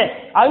சென்றானே,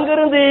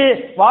 அங்கிருந்து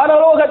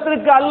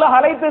வானலோகத்திற்கு அல்லாஹ்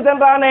அழைத்து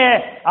சென்றானே,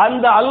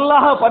 அந்த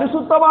அல்லாஹ்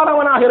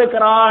பரிசுத்தமானவனாக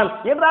இருக்கிறான்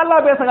என்று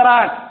அல்லாஹ்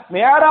பேசுகிறான்.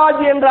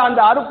 மேராஜ் என்ற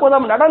அந்த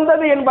அற்புதம்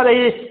நடந்தது என்பதை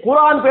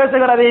குர்ஆன்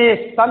பேசுகிறது.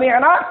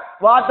 சமிஅனா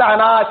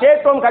வாதனா,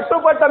 கேட்டோம்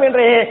கட்டுப்பட்டோம்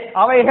என்று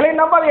அவைகளை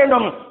நம்ப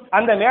வேண்டும்.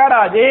 அந்த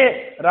மேராஜ்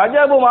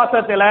ரஜபு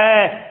மாசத்துல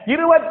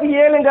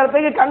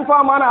 27ங்கிறதுக்கு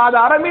கன்ஃபார்மான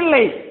ஆதாரம்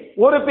இல்லை.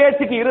 ஒரு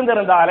பேச்சுக்கு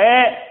இருந்திருந்தாலே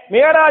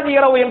மேராஜ்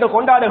இரவு என்று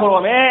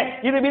கொண்டாடுகிறோமே,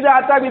 இது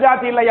பிதாத்தா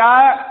பிதாத் இல்லையா?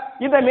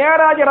 இந்த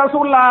மேராஜ்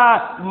ரசூலுல்லாஹ்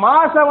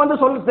மாசம்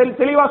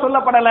தெளிவா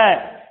சொல்லப்படல,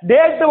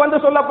 டேட்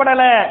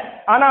சொல்லப்படல,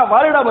 ஆனா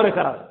வருடம்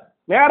இருக்கிறது.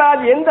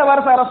 மேராஜ் எந்த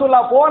வருஷம்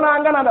ரசூலுல்லாஹ்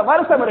போனாங்கன்னு அந்த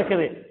வருஷம்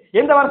இருக்குது.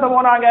 எந்த வருஷம்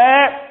போனாங்க?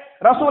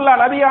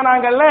 ரசூலுல்லாஹ்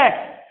நபியானாங்கல்ல,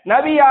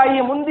 நபியாகி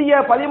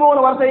முந்திய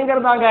 13 வருஷம் எங்க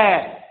இருந்தாங்க?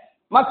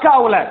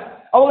 மக்காவுல.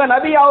 அவங்க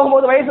நபி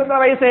ஆகும்போது வயசு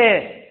எத்தனை வயசு?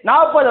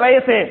 40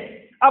 வயசு.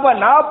 அப்ப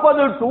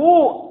 40 to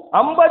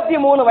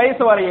 53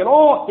 வயசு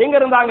வரையிலும் எங்க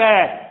இருந்தாங்க?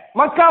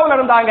 மக்காவுல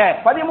இருந்தாங்க.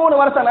 13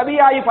 வருஷம்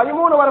நபியாகி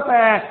 13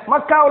 வருஷம்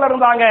மக்காவுல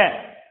இருந்தாங்க.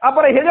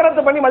 அப்புறம்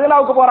ஹிஜ்ரத் பண்ணி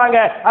மதீனாவுக்கு போறாங்க.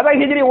 அதான்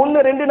ஹிஜ்ரி 1,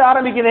 2ன்னு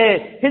ஆரம்பிக்குது.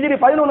 ஹிஜ்ரி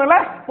 11ல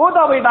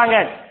மூத்தா போயிட்டாங்க.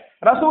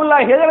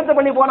 ரசூலுல்லாஹ் ஹிஜ்ரத்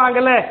பண்ணி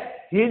போனாங்கல்ல,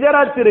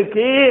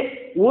 ஹிஜ்ரத்திற்கு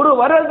 1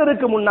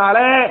 வருடத்திற்கு முன்னால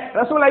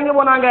ரசூலுல்லாஹ் எங்க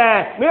போனாங்க?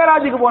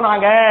 மேராஜுக்கு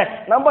போனாங்க.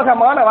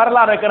 நம்பகமான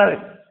வரலாறு இருக்கிறது.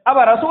 அப்ப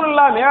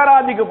ரசூலுல்லாஹ்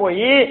மேராஜுக்கு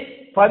போய்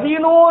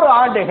 11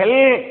 ஆண்டுகள்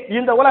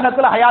இந்த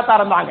உலகத்துல ஹயாத்தா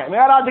இருந்தாங்க.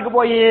 மேராஜுக்கு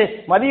போய்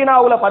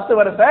மதீனாவுல 10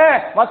 வருஷம்,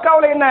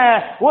 மக்காவுல என்ன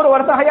 1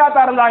 வருஷம்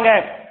ஹயாத்தா இருந்தாங்க.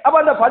 அப்ப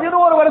அந்த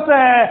 11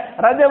 வருஷம்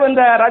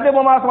ரஜப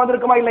மாசம்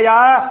வந்திருக்குமா இல்லையா?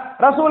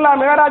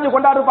 ரசூலுல்லாஹ் மேராஜ்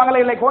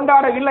கொண்டாடுப்பாங்களா இல்லை?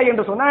 கொண்டாடவில்லை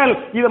என்று சொன்னால்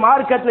இது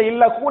மார்க்கத்தில்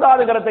இல்ல,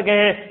 கூடாதுங்கிறதுக்கு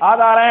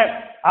ஆதாரம்.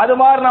 அது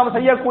மாதிரி நாம்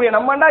செய்யக்கூடிய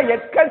நம்மண்டா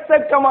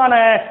எக்கச்சக்கமான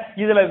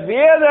இதுல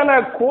வேதனை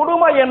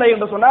கொடுமை என்ன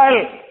என்று சொன்னால்,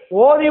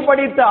 ஓதி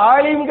படித்த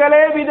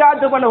ஆலிம்களே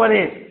பிதாத்து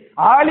பண்ணுவது,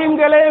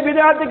 ஆலிம்களே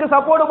பிதாத்துக்கு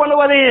சப்போர்ட்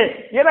பண்ணுவது.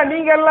 ஏன்னா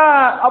நீங்க எல்லாம்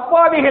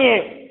அப்பாவிகள்.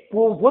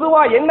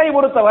 பொதுவா என்னை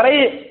பொறுத்தவரை,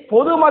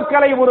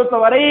 பொதுமக்களை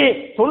பொறுத்தவரை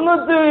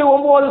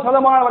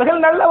 99%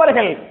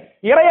 நல்லவர்கள்,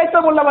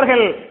 இறையச்சம்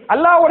உள்ளவர்கள்,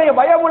 அல்லாஹ்வுடைய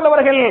பயம்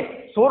உள்ளவர்கள்.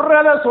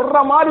 சொல்ற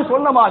மாதிரி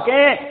சொன்னமாக்க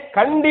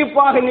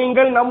கண்டிப்பாக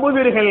நீங்கள்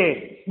நம்புவீர்கள்,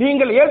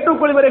 நீங்கள்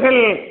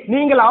ஏற்றுக்கொள்வீர்கள்,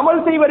 நீங்கள்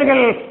அமல்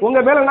செய்வீர்கள், உங்க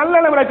மேல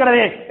நல்லெண்ணம்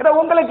இருக்கிறது.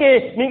 உங்களுக்கு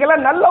நீங்க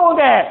எல்லாம்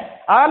நல்லவங்க,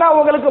 ஆனா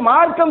உங்களுக்கு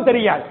மார்க்கம்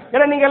தெரியாது.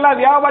 ஏன்னா நீங்க எல்லாம்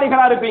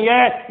வியாபாரிகளா இருப்பீங்க,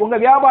 உங்க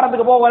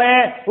வியாபாரத்துக்கு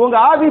போகணும், உங்க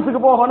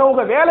ஆபீஸுக்கு போகணும்,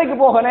 உங்க வேலைக்கு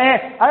போகணும்,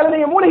 அதுல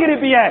நீங்க மூழ்கி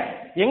இருப்பீங்க.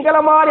 எங்களை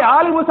மாதிரி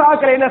ஆலிமு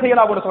சாக்கள் என்ன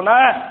செய்யலாம் அப்படின்னு சொன்னா,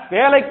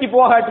 வேலைக்கு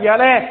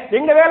போகாட்டியால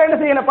எங்க வேலை என்ன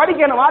செய்யணும்?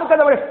 படிக்கணும்.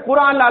 மார்க்கத்தை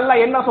குர்ஆன்ல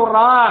அல்லாஹ் என்ன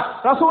சொல்றான்,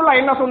 ரசூலுல்லாஹ்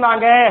என்ன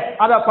சொன்னாங்க,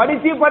 அதை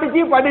படிச்சு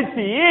படிச்சு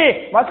படிச்சு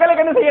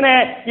மக்களுக்கு என்ன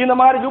செய்யணும்? இந்த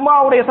மாதிரி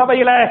ஜும்மாவுடைய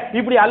சபையில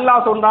இப்படி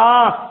அல்லாஹ்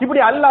சொன்னான்,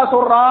 இப்படி அல்லாஹ்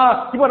சொல்றான்,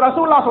 இப்ப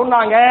ரசூலுல்லாஹ்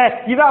சொன்னாங்க,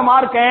 இதான்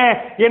மார்க்கம்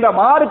என்ற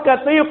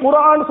மார்க்கத்தை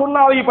குர்ஆன்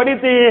சுன்னாவை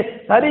படித்து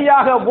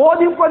சரியாக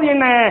போதிப்பது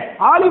என்ன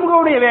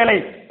ஆலிம்களுடைய வேலை.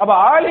 அப்ப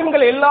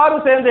ஆலிம்கள்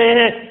எல்லாரும் சேர்ந்து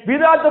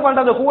பிதாத்து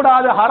பண்றது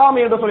கூடாது, ஹராம்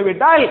என்று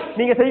சொல்லிவிட்டால்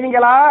நீங்க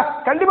செய்வீங்களா?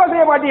 கண்டிப்பா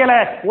செய்ய மாட்டீங்களே.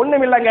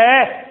 ஒண்ணும் இல்லைங்க.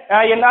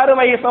 என்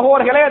அருமை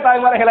சகோதரர்களே,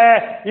 தாய்மார்களே,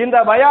 இந்த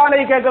பயானை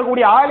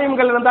கேட்கக்கூடிய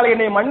ஆலிம்கள் இருந்தால்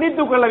என்னை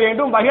மன்னித்துக் கொள்ள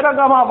வேண்டும்.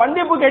 பகிரங்கமா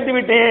மன்னிப்பு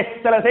கேட்டுவிட்டு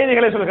சில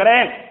செய்திகளை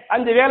சொல்கிறேன்.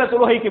 5 வேளை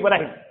தொழுகைக்கு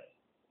பிறகு,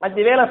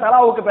 5 வேளை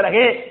சலாவுக்கு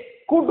பிறகு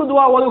கூட்டு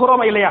துவா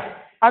ஓதுகிறோமா இல்லையா?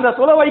 அந்த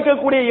தொழ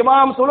வைக்கக்கூடிய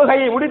இமாம்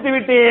தொழுகையை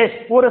முடித்துவிட்டு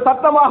ஒரு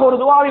சத்தமாக ஒரு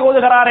துவாவை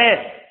ஓதுகிறாரே,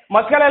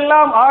 மக்கள்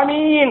எல்லாம்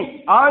ஆமீன்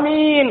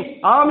ஆமீன்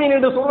ஆமீன்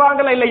என்று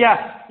சொல்றாங்களா இல்லையா?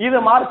 இது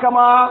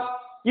மார்க்கமா?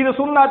 இது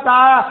சுன்னத்தா?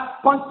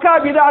 பக்கா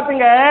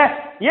பிதாத்துங்க.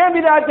 ஏன்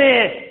பிதாத்து?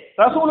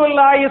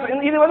 ரசூலுல்லாஹ்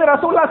இது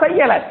ரசூலுல்லாஹ்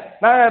செய்யல.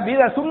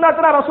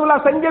 சுன்னத்னா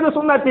ரசூலுல்லாஹ் செஞ்சது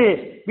சுன்னத்து.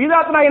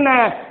 பிதாத்னா என்ன?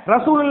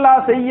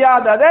 ரசூலுல்லாஹ்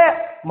செய்யாதத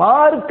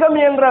மார்க்கம்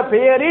என்ற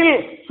பெயரில்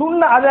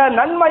அத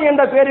நன்மை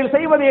என்ற பெயரில்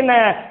செய்வது என்ன?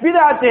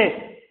 பிதாத்து.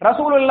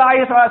 ரசூலுல்லாஹி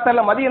ஸல்லல்லாஹு அலைஹி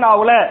வஸல்லம்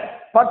மதீனாவுல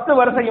 10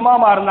 வருஷம்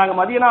இமாமா இருந்தாங்க.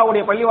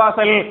 மதீனாவுடைய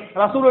பள்ளிவாசல்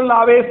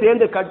ரசூலுல்லாஹ்வே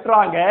சேர்ந்து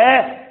கட்டுறாங்க.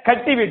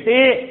 கட்டிவிட்டு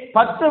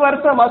 10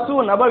 வருஷம்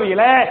மஸ்ஜித்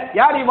நபவியில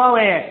யார்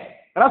இமாமே?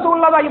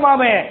 ரசூலுல்லாஹ் தான்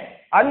இமாமே.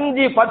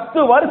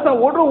 5-10 வருஷம்,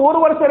 ஒரு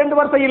வருஷம் 2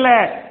 வருஷம் இல்ல,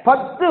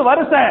 10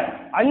 வருஷம்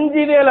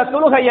 5 வேளை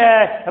தொழுகைய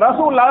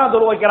ரசூலுல்லாஹ் தான்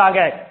தொழு வைக்கிறாங்க.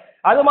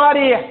 அது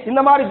மாதிரி இந்த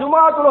மாதிரி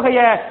ஜுமா தொழுகைய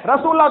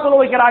ரசூலுல்லாஹ்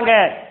தொழு வைக்கிறாங்க.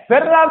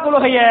 பெருநாள்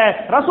தொழுகைய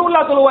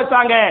ரசூலுல்லாஹ் தொழு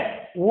வச்சாங்க.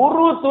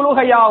 ஒரு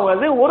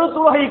தொழுகையாவது, ஒரு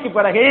தொழுகைக்கு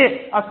பிறகு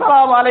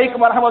அஸ்ஸலாமு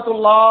அலைக்கும்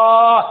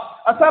வரஹ்மத்துல்லாஹ்,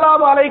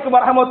 அஸ்ஸலாமு அலைக்கும்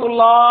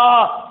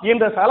வரஹ்மத்துல்லாஹ்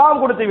என்று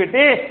சலாம் கொடுத்து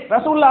விட்டு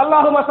ரசூலுல்லாஹ்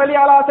அல்லாஹும்ம ஸல்லி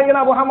அலா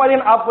ஸையிதினா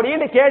முஹம்மதின்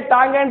அப்படின்னு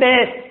கேட்டாங்கன்னு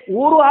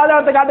ஒரு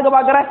ஆதாரத்தை காட்டுக்க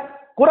பாக்குற.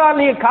 குர்ஆன்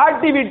நீங்க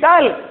காட்டி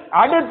விட்டால்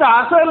அடுத்த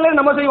அசர்ல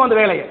நம்ம செய்வோம் அந்த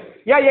வேலையை.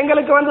 ஏன்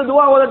எங்களுக்கு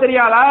துவா ஓத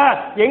தெரியாதா?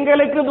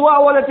 எங்களுக்கு துவா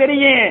ஓத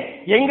தெரியும்,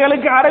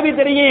 எங்களுக்கு அரபி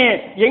தெரியும்,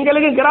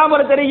 எங்களுக்கு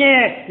கிராமர்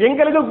தெரியும்,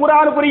 எங்களுக்கு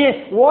குர்ஆன் புரியும்.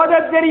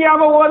 ஓத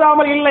தெரியாம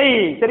ஓதாமல் இல்லை,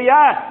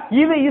 சரியா?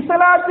 இது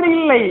இஸ்லாத்தில்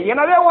இல்லை,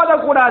 எனவே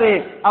ஓதக்கூடாது.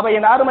 அப்ப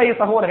என் அருமை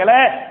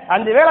சகோதரர்களே,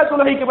 5 வேளை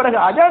தொழுகைக்கு பிறகு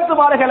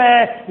அஜத்துமார்களே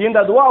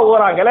இந்த துவா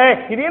ஓறாங்களே,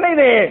 இது என்ன?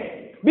 இது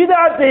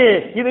பிதாத்து,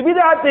 இது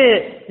பிதாத்து.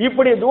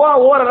 இப்படி துவா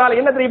ஓறதால்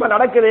என்ன தெரியுமா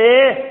நடக்குது?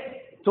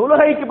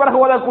 தொழுகைக்கு பிறகு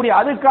ஓதக்கூடிய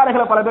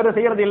அதுக்காரர்களை பல பேர்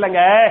செய்யறது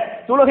இல்லைங்க.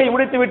 தொழுகை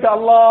முடித்து விட்டு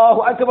அல்லாஹு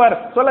அக்பர்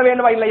சொல்ல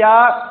வேண்டுமா இல்லையா?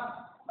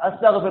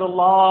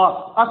 அஸ்தக்ஃபிருல்லாஹ்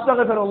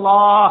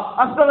அஸ்தக்ஃபிருல்லாஹ்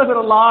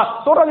அஸ்தக்ஃபிருல்லாஹ்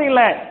சொல்றது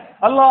இல்ல.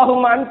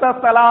 அல்லாஹும்ம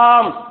அன்தஸ்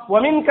ஸலாம்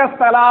வ மின்கஸ்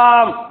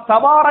ஸலாம்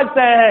தபாரக்த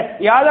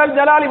யா தல்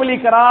ஜலாலி வல்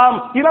இக்ராம்.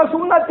 இது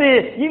சுன்னத்து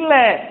இல்ல.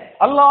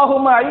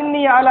 அல்லாஹும்ம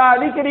இன்னி அலா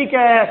திக்ரிக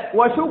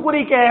வ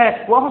ஷுக்ரிக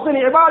வ ஹுஸ்னி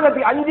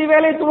இபாதத்தி. 5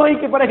 வேளை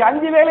தொழுகைக்கு பிறகு,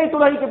 5 வேளை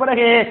தொழுகைக்கு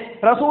பிறகு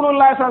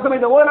ரசூலுல்லாஹி ஸல்லல்லாஹு அலைஹி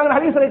வஸல்லம் ஓதுனாங்க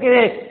ஹதீஸ் இருக்கு.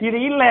 இது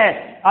இல்ல.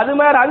 அது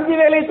மாதிரி 5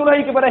 வேளை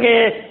தொழுகைக்கு பிறகு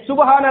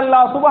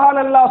சுப்ஹானல்லாஹ்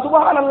சுப்ஹானல்லாஹ்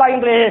சுப்ஹானல்லாஹ்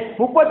என்று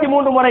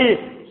 33 முறை.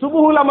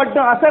 சுபுஹுல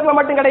மட்டும், அசர்ல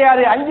மட்டும்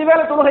கிடையாது. 5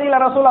 வேளை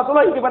தொழுகையில ரசூலுல்லாஹ்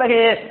தொழுகைக்கு பிறகு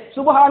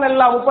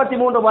சுப்ஹானல்லாஹ்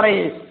 33 முறை,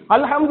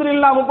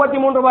 அல்ஹம்துலில்லாஹ்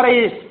 33 முறை,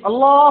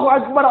 அல்லாஹு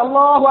அக்பர்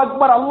அல்லாஹு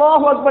அக்பர்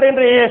அல்லாஹு அக்பர்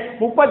என்று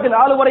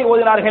 34 முறை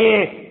ஓதினார்கள்.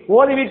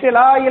 ஓதிவிட்டு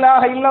லா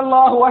இலாஹ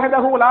இல்லல்லாஹு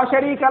வஹ்தஹு லா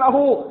ஷரீக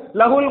லஹு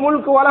லஹுல்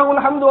முல்கு வ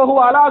லஹுல் ஹம்து வ ஹுவ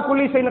அலா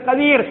குல்லி ஷைஇன்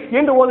கதீர்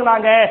என்று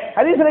ஓதுனாங்க.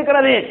 ஹதீஸ்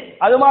இருக்கிறது.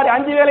 அது மாதிரி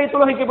 5 வேளை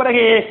தொழுகைக்கு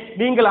பிறகு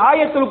நீங்கள்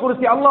ஆயத்துல்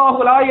குர்சி, அல்லாஹு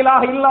லா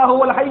இலாஹ இல்லல்லாஹு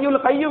வல்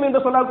ஹய்யுல் கய்யூம்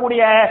என்று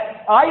சொல்லக்கூடிய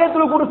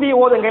ஆயத்துல் குர்சி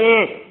ஓதுங்கள்.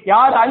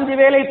 யார் 5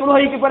 வேளை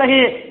தொழுகைக்கு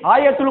பிறகு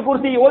ஆயத்துல்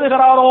குர்சி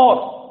ஓதுகிறாரோ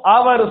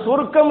அவர்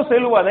சொர்க்கம்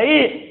செல்வதை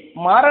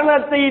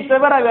மரணத்தை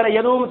தவிர வேற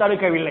எதுவும்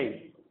தடுக்கவில்லை.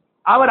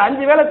 அவர்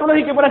 5 வேளை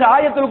தொழுகைக்கு பிறகு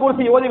ஆயத்துல்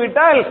குர்சி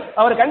ஓதிவிட்டால்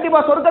அவர் கண்டிப்பா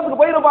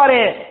சொர்க்கத்துக்கு போயிருப்பாரு.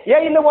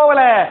 ஏன் இன்னும்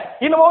போகல?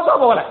 இன்னும்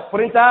போகல.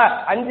 புரிஞ்சா?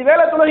 5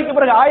 வேளை தொழுகைக்கு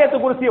பிறகு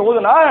ஆயத்துல் குர்சி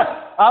ஓதுனா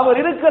அவர்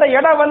இருக்கிற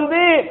இடம்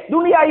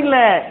துனியா இல்ல,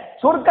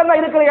 சொர்க்கம் தான்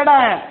இருக்கிற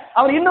இடம்.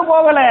 அவர் இன்னும்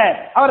போகல.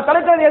 அவர்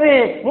தடுக்கிறது எது?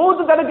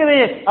 மூத்து தடுக்குது.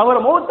 அவர்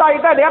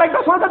மூத்தாயிட்டா டைரக்டா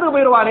சொர்க்கத்துக்கு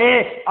போயிருவாரு.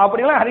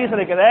 அப்படிலாம் ஹதீஸ்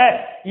இருக்குது.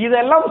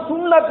 இதெல்லாம்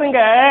சுன்னத்துங்க,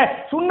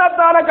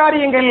 சுன்னத்தான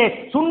காரியங்கள்.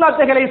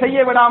 சுன்னத்துகளை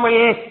செய்ய விடாமல்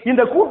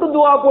இந்த கூட்டு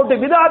துவா போட்டு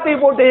பிதாத்தை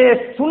போட்டு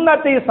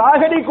சுன்னத்தை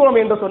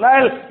சாகடிக்கிறோம் என்று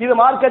சொன்னால் இது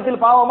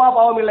மார்க்கத்தில் பாவமா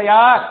பாவம்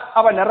இல்லையா?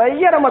 அப்ப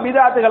நிறைய நம்ம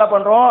பிதாத்துகளை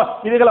பண்றோம்.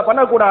 இதுகளை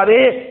பண்ணக்கூடாது.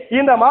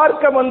 இந்த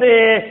மார்க்கம்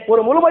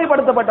ஒரு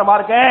முழுமைப்படுத்தப்பட்ட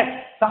மார்க்கம்.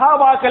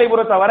 சஹாபாக்களை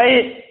பொறுத்தவரை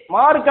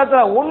மார்க்கத்தை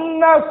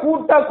உன்ன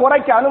கூட்ட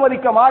குறைக்க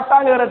அனுமதிக்க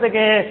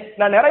மாட்டாங்கிறதுக்கு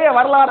நான் நிறைய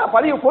வரலாறு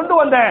பதிவு கொண்டு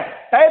வந்தேன்.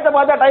 டயத்தை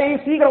பார்த்தா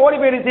சீக்கிரம் ஓடி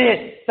போயிடுச்சு.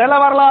 சில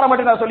வரலாறு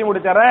மட்டும் நான் சொல்லி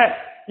முடிச்சறேன்.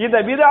 இந்த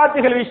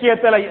பிதாத்துகள்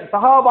விஷயத்துல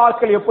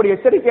சஹாபாக்கள் எப்படி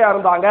எச்சரிக்கையா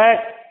இருந்தாங்க,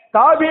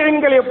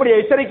 தாபியீன்கள் எப்படி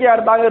எச்சரிக்கையா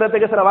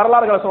இருந்தாங்கிறதுக்கு சில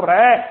வரலாறுகளை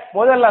சொல்றேன்.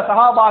 முதல்ல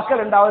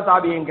சஹாபாக்கள், இரண்டாவது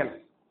தாபியீன்கள்.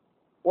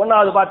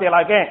 ஒன்னாவது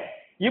பாத்தீங்களாக்க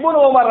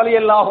இப்னு உமர்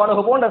ரலியல்லாஹு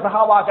அன்ஹு போன்ற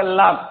சஹாபாக்கள்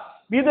எல்லாம்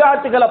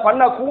பிதாத்துகளை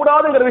பண்ண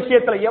கூடாதுங்கிற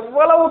விஷயத்துல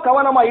எவ்வளவு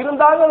கவனமா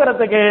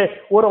இருந்தாங்கிறதுக்கு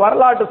ஒரு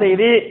வரலாற்று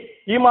செய்தி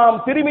இமாம்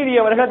திர்மிதி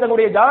அவர்கள்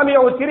தன்னுடைய ஜாமியா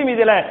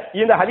திர்மிதியில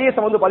இந்த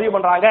ஹதீஸை பதிவு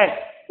பண்றாங்க.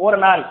 ஒரு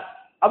நாள்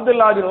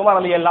அப்துல்லாஹ் பின் உமர்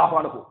ரலியல்லாஹு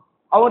அன்ஹு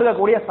அவர்கள்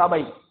கூடிய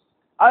சபை,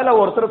 அதுல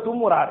ஒருத்தர்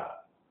தும்முறார்.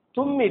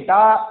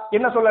 தும்மிட்டா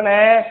என்ன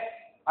சொல்லணும்?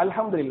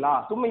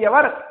 அல்ஹம்துலில்லாஹ்.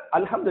 தும்மியவர்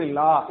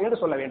அல்ஹம்துலில்லாஹ்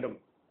என்று சொல்ல வேண்டும்.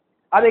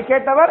 அதை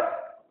கேட்டவர்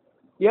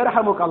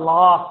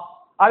யர்ஹமுக்கல்லாஹ்.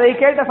 அதை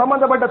கேட்ட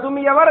சம்பந்தப்பட்ட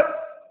தும்மியவர்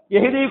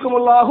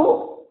யஹ்தீகுமுல்லாஹு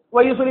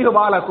வயுஸ்லிஹு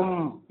பாலக்கும்.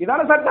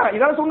 இதான சட்டம்,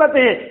 இதான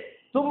சுன்னத்து.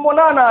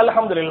 தும்முனா நான்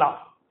அல்ஹம்துலில்லாஹ்,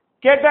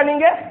 கேட்டா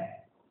நீங்க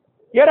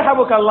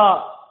யர்ஹமுக்கல்லாஹ்.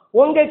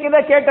 உங்களுக்கு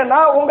இதை கேட்டனா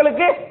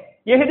உங்களுக்கு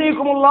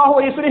யஹ்தீகுமுல்லாஹு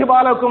வயுஸ்லிஹு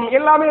பாலக்கும்.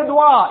 எல்லாமே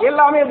துஆ,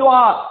 எல்லாமே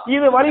துஆ.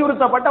 இது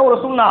வலியுறுத்தப்பட்ட ஒரு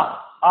சுன்னா.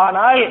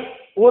 ஆனால்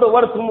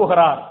ஒருவர்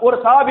தும்முகிறார், ஒரு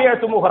தாபியீ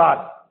தும்முகிறார்.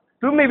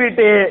 தும்மி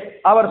விட்டு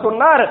அவர்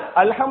சொன்னார்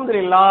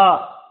அல்ஹம்துலில்லாஹ்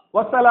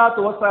வஸ்ஸலாத்து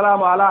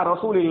வஸ்ஸலாமு அலா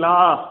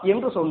ரசூலில்லாஹ்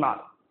என்று சொன்னார்.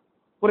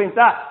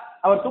 புரியுதா?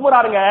 அவர்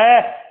தும்முறாருங்க.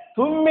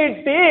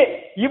 தும்மிட்டு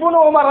இப்னு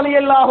உமர்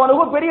ரலியல்லாஹு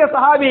அன்ஹு பெரிய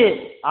சஹாபி,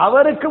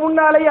 அவருக்கு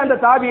முன்னாலே அந்த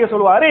தாபியை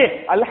சொல்வாரு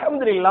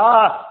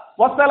அல்ஹம்துலில்லாஹ்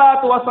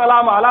வஸ்ஸலாத்து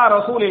வஸ்ஸலாமு அலா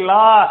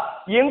ரசூலில்லாஹ்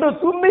என்று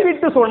தும்மி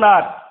விட்டு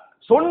சொன்னார்.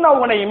 சொன்ன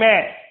உடனேயுமே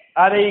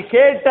அதை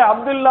கேட்ட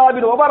அப்துல்லாஹ்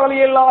பின் உமர்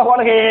ரலியல்லாஹு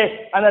அன்ஹு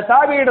அந்த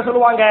தாபியிட்ட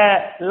சொல்லுவாங்க,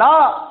 லா,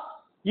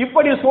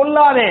 இப்படி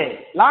சொல்லாதே.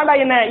 லாண்டா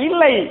என்ன?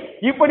 இல்லை,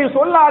 இப்படி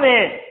சொல்லாதே.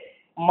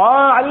 மா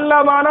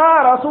அல்லமானா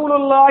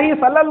ரசூலுல்லாஹி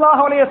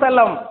ஸல்லல்லாஹு அலைஹி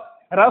வஸல்லம்,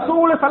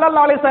 ரசூல்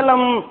ஸல்லல்லாஹு அலைஹி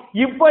வஸல்லம்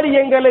இப்படி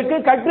எங்களுக்கு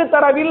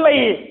கற்றுத்தரவில்லை.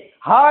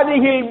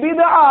 ஹாதிஹில்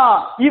பிதா,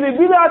 இது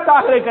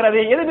பிதாத்தாக இருக்கிறது.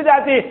 எது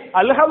பிதாத்து?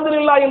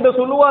 அல்ஹம்துலில்லாஹ் என்று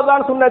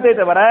சொல்லுவதுதான் சுன்னத்தை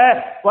தவிர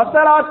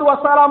வஸ்ஸலாத்து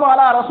வஸ்ஸலாமு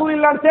அலா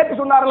ரசூலில்லாஹ் சேர்த்து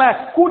சொன்னார்ல,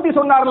 கூட்டி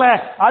சொன்னார்ல,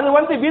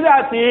 அது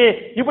பிதாத்து.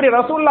 இப்படி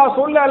ரசூலுல்லாஹ்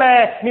சொல்லல,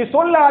 நீ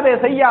சொல்லாதே,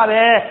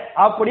 செய்யாதே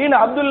அப்படின்னு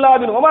அப்துல்லாஹ்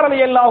பின் உமர்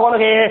ரலியல்லாஹு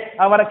அன்ஹு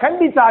அவரை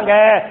கண்டிச்சாங்க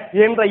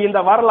என்ற இந்த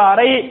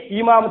வரலாறை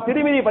இமாம்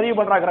திர்மிதி பதிவு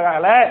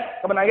பண்றாங்கல.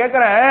 அப்ப நான்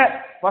கேட்கிறேன்,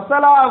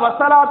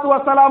 வஸ்ஸலாத்து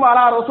வஸ்ஸலாமு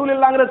அலா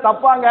ரசூலில்லாஹ்ங்கிறது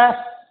தப்பாங்க?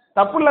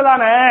 தப்பு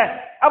இல்லதானே?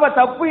 அப்ப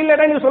தப்பு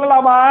இல்லைன்னு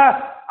சொல்லலாமா?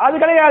 அது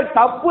கிடையாது.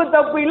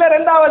 தப்பு இல்ல.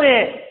 ரெண்டாவது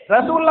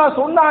ரசூலுல்லாஹ்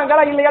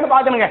சொன்னாங்களா இல்லையான்னு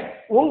பாக்கணுங்க.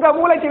 உங்க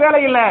மூளைக்கு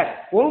வேலை இல்ல,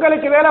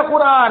 உங்களுக்கு வேலை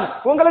குர்ஆன்,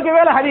 உங்களுக்கு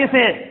வேலை ஹதீஸ்.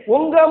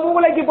 உங்க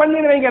மூளைக்கு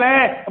பண்ணி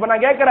வைங்களேன். அப்ப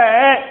நான்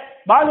கேட்கிறேன்,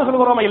 பாங்கு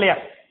சொல்லுறோமா இல்லையா?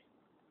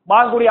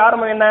 பாங்குடைய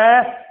ஆரம்பம் என்ன?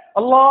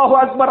 அல்லாஹு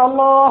அக்பர்,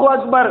 அல்லாஹு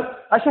அக்பர்,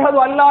 அஷ்ஹது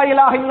அல்லா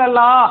இலாஹ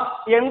இல்லல்லாஹ்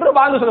என்று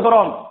பாங்கு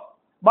சொல்கிறோம்.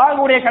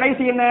 பாங்குடைய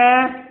கடைசி என்ன?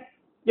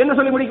 என்ன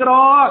சொல்லி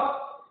முடிக்கிறோம்?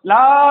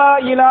 லா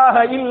இலாஹ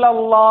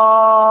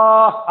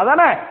இல்லல்லாஹ்.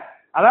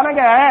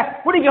 அதானங்க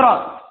பிடிக்கிறோம்.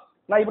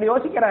 நான் இப்படி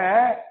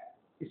யோசிக்கிறேன்,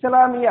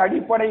 இஸ்லாமிய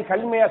அடிப்படை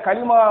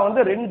கல்மா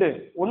ரெண்டு.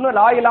 ஒன்னு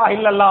லா இலாஹ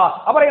இல்லல்லாஹ்,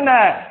 அப்புறம் என்ன?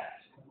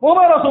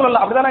 முஹம்மது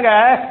ரசூலுல்லாஹ். அப்படிதானங்க?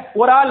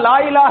 ஒரு ஆள் லா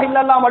இலாஹ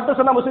இல்லல்லாஹ் மட்டும்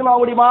சொன்னா முஸ்லீம்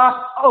ஆக முடியுமா?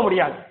 ஆக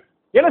முடியாது.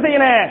 என்ன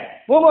செய்யணும்?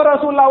 முஹம்மது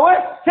ரசூலுல்லாஹ்வை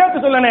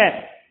சேர்த்து சொல்லணும்.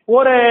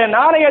 ஒரு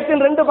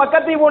நாணயத்தின் ரெண்டு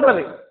பக்கத்தையும்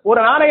போன்றது. ஒரு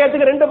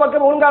நாணயத்துக்கு ரெண்டு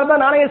பக்கம் ஒழுங்கா இருந்தா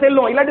நாணயம்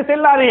செல்லும், இல்லாட்டி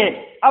செல்லாது.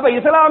 அப்ப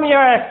இஸ்லாமிய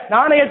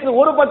நாணயத்துக்கு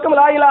ஒரு பக்கம்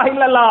லா இலாஹ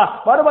இல்லல்லாஹ்,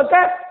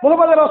 மறுபக்கம்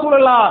முஹம்மது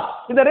ரசூலுல்லாஹ்.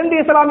 இந்த ரெண்டு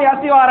இஸ்லாமிய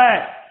அஸ்திவாரம்.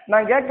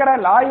 நான்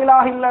கேட்கிறேன், லா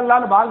இலாஹ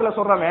இல்லல்லாஹ்னு பாங்கல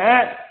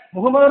சொல்றவன்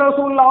முஹம்மது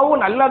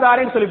ரசூலுல்லாஹ்வும்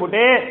நல்லதாரின்னு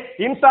சொல்லிவிட்டு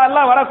இன்ஷா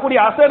அல்லாஹ் வரக்கூடிய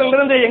அசரில்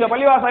இருந்து எங்க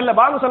பள்ளிவாசல்ல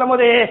பாங்கு சொல்லும்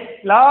போது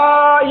லா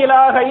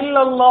இலாஹ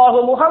இல்லல்லாஹு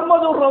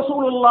முஹம்மதுர்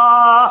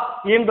ரசூலுல்லாஹ்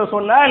என்று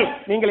சொன்னால்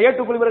நீங்கள்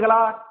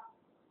ஏற்றுக்கொள்வீர்களா?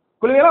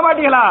 கொள்வீங்களா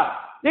மாட்டீங்களா?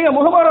 நீங்க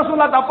முஹம்மது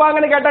ரசூலுல்லாஹ்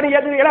தப்பாங்கன்னு கேட்டா நீங்க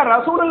ஏத்துவீங்களா?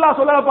 ரசூலுல்லாஹ்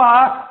சொல்லலப்பா,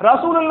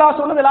 ரசூலுல்லாஹ்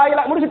சொன்னது லா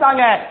இலாஹ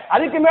முடிச்சிட்டாங்க,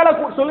 அதுக்கு மேல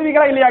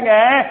சொல்லுவீங்களா இல்லையாங்க?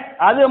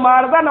 அது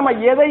மாதிரிதான் நம்ம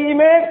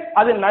எதையுமே,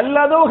 அது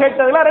நல்லதும்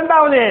கெட்டதுல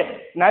ரெண்டாவது,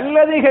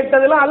 நல்லது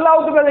கெட்டதுல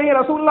அல்லாஹ்வுக்கு தெரியும்,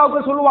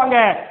 ரசூலுல்லாஹ்வுக்கு சொல்லுவாங்க.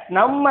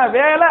 நம்ம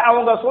வேலை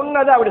அவங்க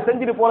சொன்னதை அப்படி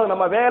செஞ்சுட்டு போறது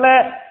நம்ம வேலை.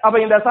 அப்ப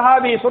இந்த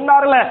சஹாபி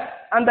சொன்னார்ல,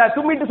 அந்த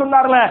தும்மிட்டு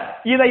சொன்னார்ல,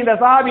 இதை இந்த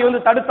சஹாபி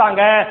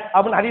தடுத்தாங்க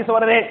அப்படின்னு ஹதீஸ்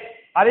வருது.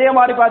 அதே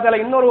மாதிரி பார்த்தால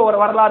இன்னொரு ஒரு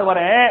வரலாறு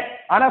வரும்.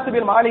 அனஸ்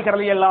பின் மாலிக்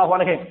ரலியல்லாஹு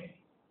அன்ஹு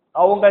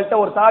அவங்கள்ட்ட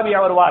ஒரு தாபியா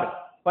வருவார்.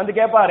 வந்து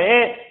கேட்பாரு,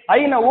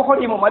 ஐன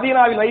உஹரிமு,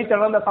 மதீனாவில் வைத்து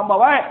நடந்த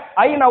சம்பவம்,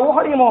 ஐன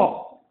உஹரிமு,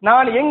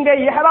 நான் எங்க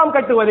இஹ்ராம்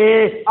கட்டுவது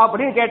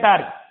அப்படின்னு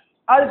கேட்டார்.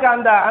 அதுக்கு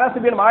அந்த அனஸ்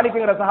பின்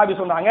மாலிக்ங்கிற சஹாபி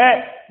சொன்னாங்க,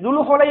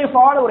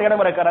 துல்ஹுலைஃபான்னு ஒரு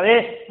இடம் இருக்கிறது,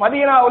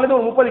 மதீனாவிலிருந்து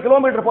ஒரு 30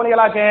 கிலோமீட்டர்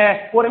போனீங்களாக்கு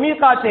ஒரு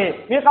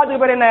மீகாத்துக்கு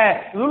பேர் என்ன,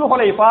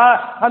 துல்ஹுலைஃபா,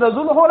 அந்த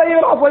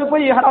துல்ஹுலைஃபா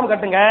போய் இஹ்ராம்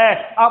கட்டுங்க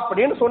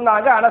அப்படின்னு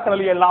சொன்னாங்க அனஸ்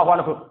ரலியல்லாஹு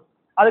அன்ஹு.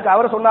 அதுக்கு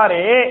அவர்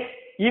சொன்னாரு,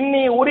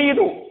 இன்னி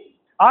உரீது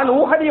அன்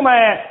உஹரிம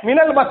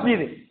மினல்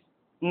மஸ்ஜித்,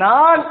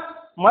 நான்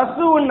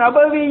மஸ்ஜித்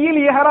நபவியில்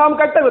இஹ்ராம்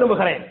கட்ட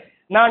விரும்புகிறேன்.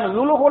 நான்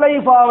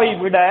துல்ஹுலைஃபாவை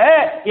விட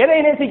எதை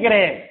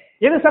நேசிக்கிறேன்?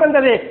 எது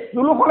சிறந்தது?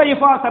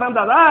 துல்ஹுலைஃபா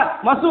சிறந்ததா,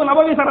 மஸ்ஜித்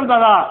நபவி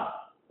சிறந்ததா?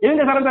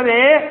 எதுங்க சிறந்தது?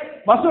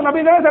 மஸ்ஜித்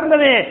நபவி தான்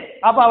சிறந்தது.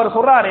 அப்ப அவர்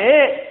சொல்றாரு,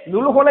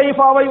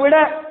 துல்ஹுலைஃபாவை விட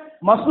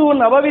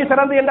மஸ்ஜித் நபவி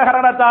சிறந்தது என்ற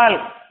காரணத்தால்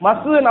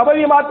மஸ்ஜித்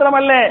நபவி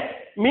மாத்திரமல்ல,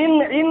 மின்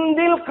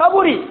இந்தில்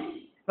கபுரி,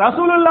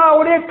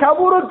 ரசூலுல்லாஹ்வுடைய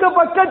கபருக்கு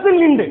பக்கத்தில்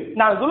நின்று,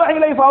 நான்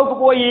துல்ஹுலைஃபாவுக்கு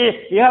போய்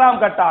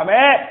இஹ்ராம் கட்டாம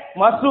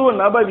மஸ்ஜித்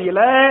நபவியில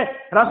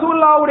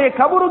ரசூலுல்லாஹ்வுடைய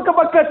கபருக்கு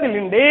பக்கத்தில்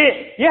நின்று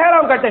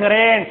இஹ்ராம்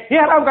கட்டுகிறேன்,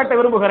 இஹ்ராம் கட்ட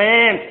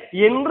விரும்புகிறேன்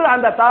என்று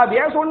அந்த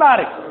தாபியா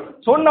சொன்னார்.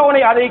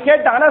 சொன்னவனை அதை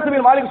கேட்ட அனஸ்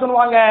பின் மாலிக்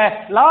சொல்லுவாங்க,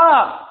 லா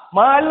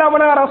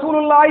மஅல்லமனா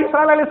ரசூலுல்லாஹி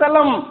ஸல்லல்லாஹு அலைஹி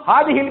வஸல்லம்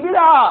ஹாதிஹில்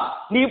பிதா,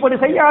 நீ இப்படி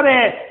செய்யாதே,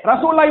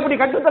 ரசூலுல்லாஹ் இப்படி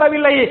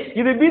கற்றுத்தரவில்லை,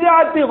 இது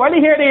பித்அத்,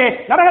 வழிகேடு,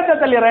 நரகத்தை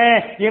தள்ளிறேன்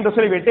என்று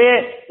சொல்லிவிட்டு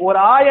ஒரு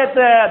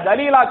ஆயத்தை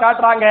தலீலா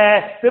காட்டுறாங்க.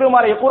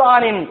 திருமறை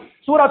குர்ஆனின்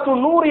சூரத்து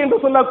நூர் என்று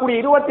சொல்லக்கூடிய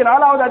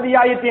 24வது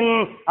அத்தியாயத்தின்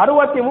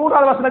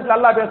 63வது வசனத்தில்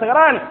அல்லாஹ்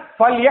பேசுகிறான்,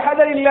 ஃபல்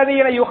யஹதரில்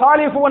லதீன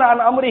யுகாலிஃபூன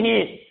அன் அம்ரிஹி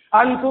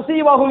அன்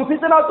துஸீபஹும்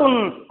ஃபித்னத்துன்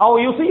அவ்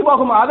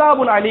யுஸீபஹும்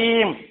அஸாபுன்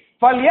அலீம்.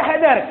 ஃபல்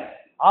யஹதர்,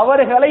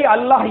 அவர்களை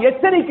அல்லாஹ்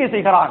எச்சரிக்கை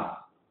செய்கிறான்.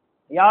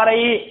 யாரை?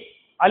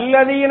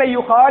 அல்லதீன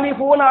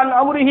யுகாலிஃபூன அன்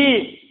அம்ரிஹி,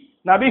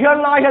 நபிகள்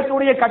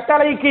நாயகத்துடைய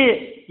கட்டளைக்கு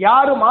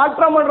யாரு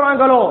மாற்றம்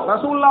பண்றாங்களோ,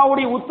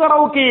 ரசூலுல்லாஹ்வுடைய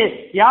உத்தரவுக்கு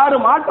யாரு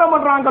மாற்றம்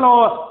பண்றாங்களோ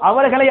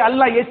அவர்களை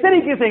அல்லாஹ்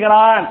எச்சரிக்கை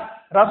செய்கிறான்.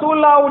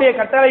 ரசூலுல்லாஹ்வுடைய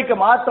கட்டளைக்கு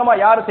மாற்றமா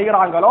யார்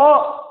செய்கிறாங்களோ,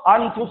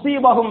 அன்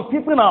துஸீபஹும்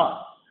ஃபித்னா,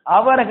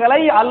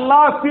 அவர்களை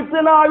அல்லாஹ்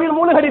ஃபித்னாவில்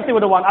மூழ்கடித்து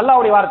விடுவான்.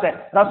 அல்லாஹ்வுடைய வார்த்தை.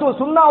 ரசூல்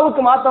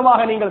சுன்னாவுக்கு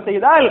மாற்றமாக நீங்கள்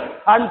செய்தால்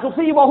அன்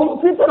துஸீபஹும்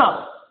ஃபித்னா,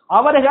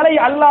 அவர்களை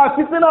அல்லாஹ்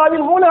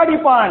ஃபித்னாவில்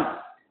மூழ்கடிப்பான்.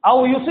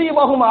 அவ்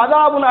யுஸீபஹும்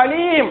அஸாபுன்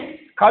அலீம்,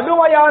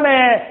 கடுமையான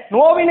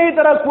நோவினை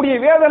தரக்கூடிய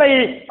வேதனை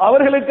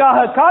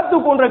அவர்களுக்காக காத்து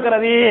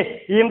கொண்டிருக்கிறது.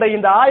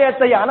 இந்த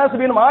ஆயத்தை அனஸ்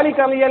பின்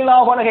மாலிக்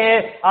ரலியல்லாஹு அன்ஹு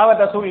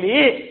அவர்கிட்ட சொல்லி,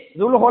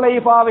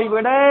 துல்ஹுலைஃபாவை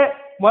விட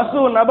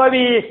மஸ்ஜித்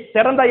நபவி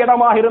சிறந்த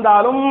இடமாக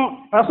இருந்தாலும்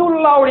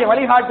ரசூலுல்லாஹ்வுடைய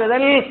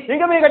வழிகாட்டுதல்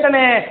எங்க போய்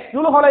கட்டனே,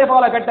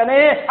 துல்ஹுலைஃபால கட்டனே,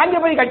 அங்க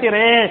போய்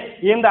கட்டிறேன்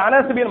இந்த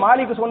அனஸ் பின்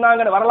மாலிக்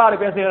சொன்னாங்கன்னு வரலாறு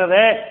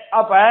பேசுகிறது.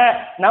 அப்ப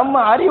நம்ம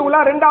அறிவுல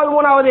 2வது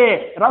 3வது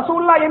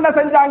ரசூலுல்லாஹ் என்ன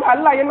செஞ்சாங்க,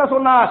 அல்லாஹ் என்ன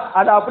சொன்னா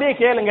அதை அப்படியே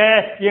கேளுங்க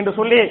என்று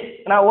சொல்லி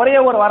நான் ஒரே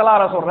ஒரு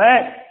வரலாறு சொல்றேன்.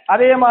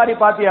 அதே மாதிரி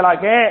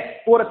பாத்தீங்களாக்க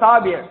ஒரு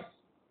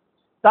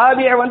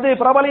தாபிய வந்து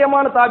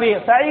பிரபலியமான தாபிய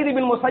சயீத்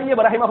பின்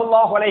முஸய்யிப்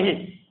ரஹிமஹுல்லாஹு அலைஹி.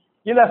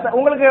 இந்த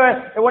உங்களுக்கு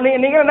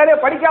நீங்க நிறைய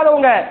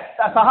படிக்காதவங்க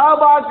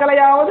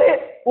சஹாபாக்களையாவது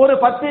ஒரு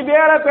 10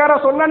 பேரை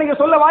சொன்னா நீங்க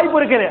சொல்ல வாய்ப்பு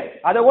இருக்குது.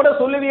 அதை கூட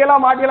சொல்லுவீங்களா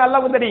மாட்டீங்களா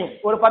எல்லாம் தெரியும்.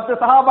 ஒரு 10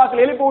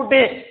 சஹாபாக்கள் எழுப்பி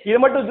விட்டு இது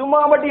மட்டும் ஜும்மா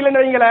மட்டும்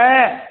இல்லைன்னு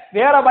வைங்களேன்,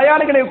 வேற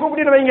பயானுக்கு நீங்க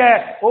கூப்பிட்டு வைங்க,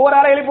 ஒவ்வொரு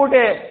ஆளை எழுப்பி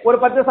விட்டு ஒரு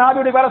 10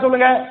 சஹாபியுடைய பேரை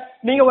சொல்லுங்க.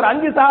 நீங்க ஒரு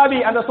 5 சஹாபி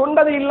அந்த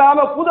சொன்னது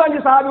இல்லாம புது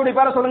 5 சஹாபியுடைய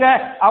பேரை சொல்லுங்க,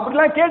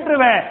 அப்படிலாம்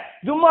கேட்டுருவேன்.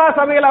 ஜும்மா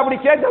சபையில அப்படி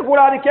கேட்க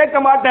கூடாது, கேட்க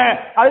மாட்டேன்.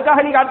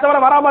 அதுக்காக நீங்க அடுத்த வரை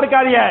வராம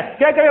இருக்காதீங்க,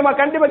 கேட்கவே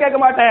கண்டிப்பா கேட்க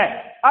மாட்டேன்.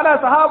 ஆனா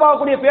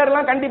சஹாபாவுடைய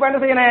பேர்லாம் கண்டிப்பா என்ன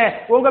செய்யணும்,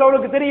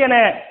 உங்களுக்கு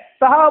தெரியணும்.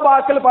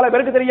 சஹாபாக்கள் பல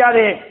பேருக்கு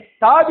தெரியாது.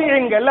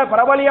 தாபியீன்கள்ல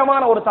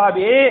பிரபலியமான ஒரு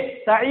தாபி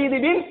சயீத்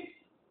பின்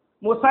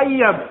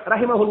முஸய்யிப்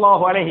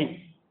ரஹிமஹுல்லாஹு அலைஹி.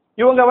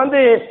 இவங்க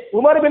வந்து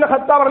உமர் பின்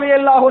கத்தாப்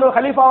ரலியல்லாஹு அன்ஹு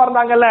கலீஃபாவா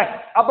இருந்தாங்கல்ல,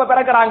 அப்ப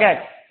பிறக்கறாங்க.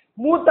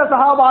 மூத்த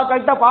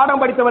சஹாபாக்கள்கிட்ட பாடம்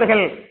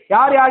படித்தவர்கள்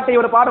யார் யார்கிட்ட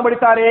இவர் பாடம்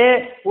படித்தாரு?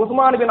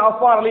 உஸ்மான் பின்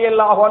அஃபான்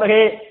ரலியல்லாஹு அன்ஹு,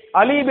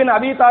 அலி பின்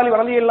அபி தாலிப்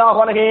ரலியல்லாஹு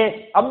அன்ஹு,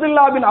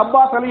 அப்துல்லா பின்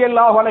அப்பாஸ்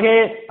ரலியல்லாஹு அன்ஹு,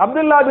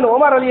 அப்துல்லா பின்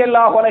உமர்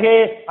ரலியல்லாஹு அன்ஹு,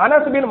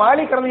 அனஸ் பின்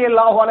மாலிக்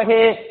ரலியல்லாஹு அன்ஹு,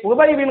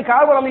 உபை பின்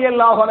கஅப்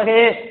ரலியல்லாஹு அன்ஹு.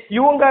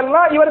 இவங்க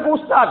எல்லாம் இவருக்கு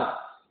உஸ்தாத்.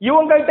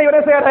 இவங்கள்ட்ட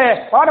இவரே சேர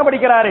பாடம்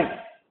படிக்கிறாரு.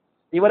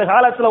 இவர்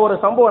காலத்துல ஒரு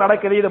சம்பவம்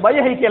நடக்குது. இது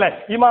பைஹைக்கில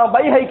இமாம்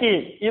பைஹைக்கி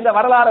இந்த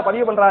வரலாறு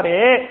பதிவு பண்றாரு.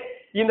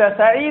 இந்த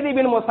சயீத்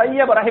பின்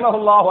முஸய்யிப்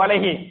ரஹிமஹுல்லாஹு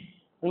அலைஹி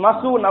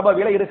மஸ்ஜித்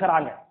நபவியில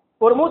இருக்கிறாங்க.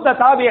 ஒரு மூத்த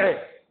தாபிஈ,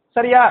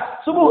 சரியா,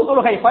 சுபஹ்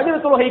தொழுகை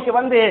ஃபஜ்ர் தொழுகைக்கு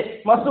வந்து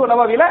மஸ்ஜித்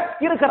நபவியில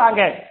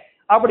இருக்கிறாங்க.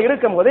 அப்படி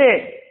இருக்கும்போது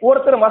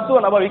ஒருத்தர்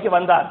மஸ்ஜித் நபவிக்கு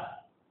வந்தார்.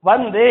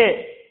 வந்து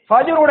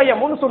ஃபஜ்ருடைய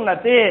முன்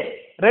சுன்னத்து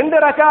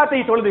 2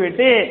 ரக்காத்தை தொழுது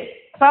விட்டு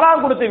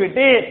சலாம் கொடுத்து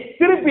விட்டு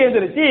திருப்பி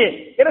எந்திரிச்சு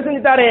என்ன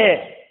செஞ்சிட்டாரு,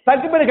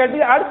 தக்பீர் கட்டி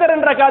அடுத்த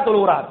 2 ரக்காத்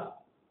தொழுகிறார்.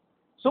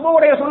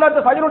 சுபஹுடைய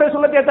சுன்னத்து ஃபஜ்ருடைய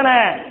சுன்னத்து எத்தனை?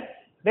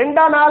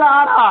 2 4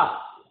 6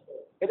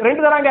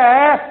 2 தராங்க.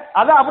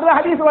 அதான் அப்படிதான்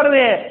ஹதீஸ்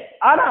வருது.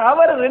 ஆனா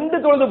அவர் 2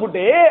 தொழுது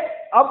போட்டு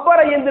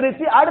அப்புறம்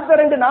எந்திரிச்சு அடுத்த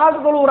 2 4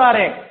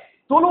 தொழுகிறாரு.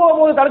 தொழுவும்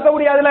போது தடுக்க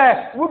முடியாதுல,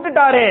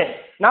 விட்டுட்டாரு.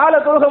 4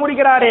 தொழுக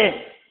முடிக்கிறாரு.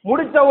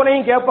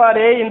 முடிச்சவனையும்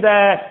கேட்பாரு இந்த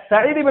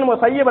சயீத் பின்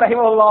முஸய்யிப்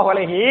ரஹிமஹுல்லாஹு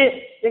அலைஹி,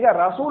 இங்க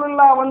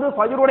ரசூலுல்லாஹ்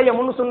ஃபஜ்ருடைய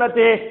முன்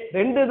சுன்னத்து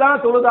 2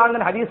 தான்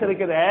தொழுதாங்கன்னு ஹதீஸ்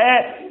இருக்குது,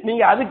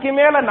 நீங்க அதுக்கு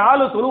மேல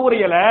 4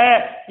 தொழுவுறியல,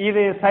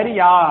 இது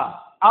சரியா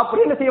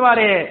அப்படின்னு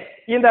செய்வாரு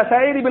இந்த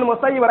சயீத் பின்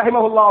முஸய்யிப்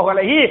ரஹிமஹுல்லாஹு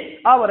அலைஹி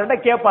அவர்கிட்ட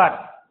கேட்பார்.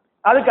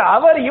 அதுக்கு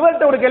அவர்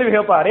இவர்கிட்ட ஒரு கேள்வி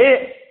கேட்பாரு,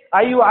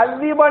 ஐயோ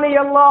அஸ்ஸிபனி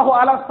அல்லாஹு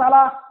அலா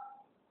ஸலா,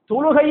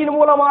 தொழுகையின்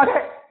மூலமாக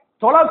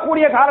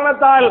தொழக்கூடிய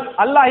காரணத்தால்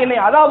அல்லாஹ் என்னை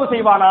அதாபு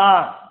செய்வானா?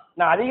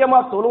 நான் அதிகமா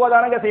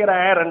தொழுவதானங்க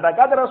செய்யறேன், 2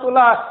 ரக்காத்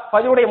ரசூலுல்லாஹ்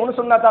ஃபஜ்ருடைய முன்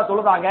சுன்னத்தா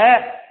தொழுதாங்க,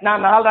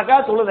 நான் 4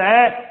 ரக்காத்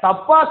தொழுதேன்,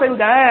 தப்பா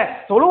செஞ்சேன்,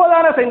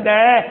 தொழுவதான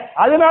செஞ்சேன்,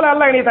 அதனால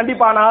அல்லாஹ் என்னை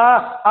தண்டிப்பானா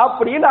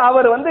அப்படின்னு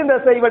அவர் இந்த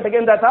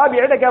இவர்கிட்ட இந்த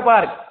தாபியிட்ட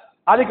கேட்பார்.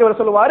 அதுக்கு அவர்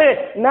சொல்லுவாரு,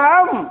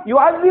 நாம்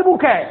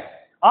யுஅஸிபுக,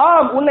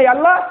 ஆம் உன்னை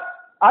அல்லாஹ்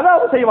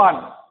அதாபு செய்வான்.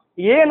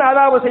 ஏன்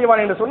அதாபு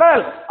செய்வான் என்று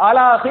சொன்னால்,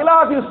 அலா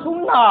ஹிலாஃபி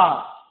சுன்னா,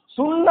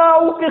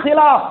 சுன்னாவுக்கு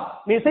ஹிலாஃப்,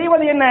 நீ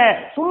செய்வது என்ன,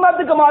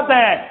 சுன்னத்துக்கு மாத்த.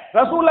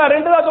 ரசூலுல்லாஹ்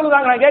 2 தான்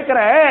சொல்லுதாங்க, நான்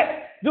கேட்கிறேன்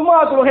ஜும்ஆ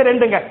தொழுகை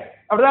 2ங்க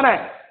அப்படிதானே,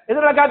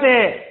 எத்தனை ரக்காத்து?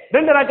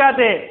 2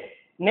 ரக்காத்து.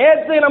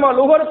 நேத்து நம்ம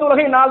லுஹர்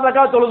தொழுகை 4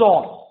 ரக்காத்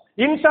தொழுதோம்,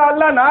 இன்ஷா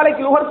அல்லாஹ்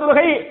நாளைக்கு லுஹர்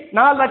தொழுகை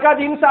 4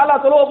 ரக்காத் இன்ஷா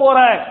அல்லாஹ் தொழுவ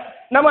போறேன்.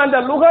 நம்ம அந்த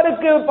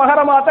லுஹருக்கு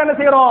பகரமா தான் என்ன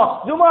செய்யறோம்,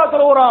 ஜும்ஆ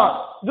தொழுகிறோம்.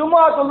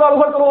 ஜும்ஆ தொழுதா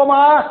லுஹர்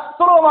தொழுவோமா?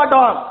 தொழுவ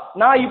மாட்டோம்.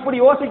 நான் இப்படி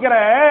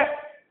யோசிக்கிறேன்,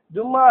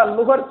 ஜும்ஆ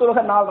லுஹர்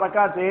தொழுகை 4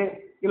 ரக்காத்து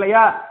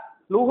இல்லையா,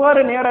 லுஹர்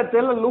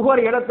நேரத்தில்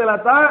லுஹர் இடத்துல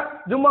தான்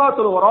ஜும்ஆ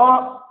தொழுகிறோம்,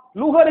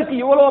 லுஹருக்கு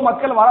இவ்வளவு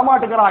மக்கள்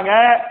வரமாட்டுக்கிறாங்க,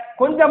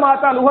 கொஞ்சமா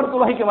தான் லுஹர்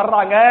தொழுகைக்கு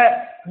வர்றாங்க,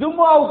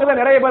 ஜும்ஆவுக்கு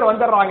தான் நிறைய பேர்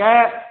வந்துடுறாங்க,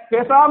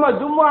 பேசாம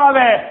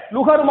ஜும்ஆவை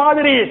லுஹர்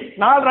மாதிரி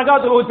 4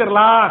 ரக்காத் தொழு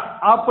வச்சிடலாம்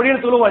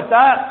அப்படின்னு தொழு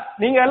வச்சா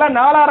நீங்க எல்லாம்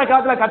 4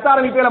 ரக்காத்துல கத்த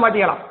ஆரம்பிக்கவே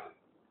மாட்டீங்களாம்.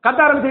 கத்த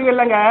ஆரம்பிச்சீங்க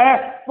இல்லைங்க.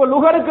 இப்போ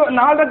லுஹருக்கு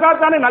 4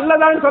 ரக்காத் தானே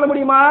நல்லதான்னு சொல்ல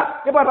முடியுமா?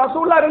 இப்ப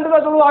ரசூலுல்லாஹ் 2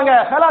 தான் சொல்லுவாங்க,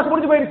 ஹலாஸ்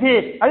முடிஞ்சு போயிடுச்சு,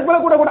 அது போல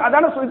கூட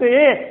அதான சொல்லுது.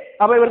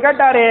 அப்ப இவர்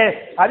கேட்டாரு,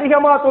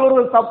 அதிகமா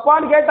தொழுவது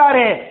தப்பான்னு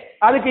கேட்டாரு.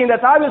 அதுக்கு இந்த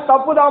தாவி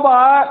தப்பு தான்பா,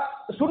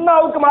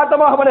 சுன்னாவுக்கு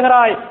மாத்தமாக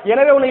பண்ணுகிறாய்,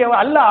 எனவே உன்னை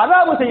அல்லாஹ்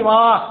அதாபு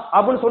செய்வான்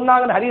அப்படின்னு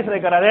சொன்னாங்கன்னு ஹதீஸ்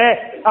இருக்கிறாரு.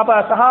 அப்ப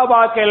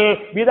சஹாபாக்கள்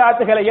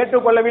பிதாத்துகளை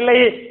ஏற்றுக்கொள்ளவில்லை.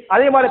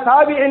 அதே மாதிரி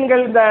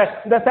தாபிஈன்கள்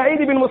இந்த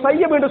சயீத் பின்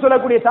முஸய்யிப் என்று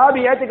சொல்லக்கூடிய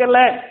தாபி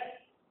ஏற்றுக்கல.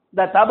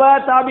 இந்த தபா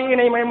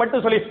தாபியினை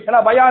மட்டும் சொல்லி, ஏன்னா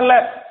பயான்ல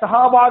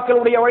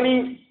சஹாபாக்களுடைய வழி,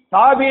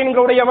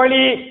 தாபீன்களுடைய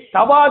வழி,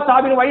 தபா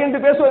தாபின் வழி என்று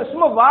பேசுவது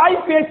சும்மா வாய்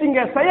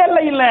பேசுங்க, செயல்ல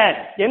இல்ல.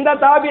 எந்த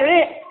தாபியை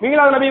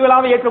மீலாது நபி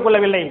விழாவை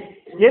ஏற்றுக்கொள்ளவில்லை,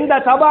 எந்த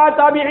தபா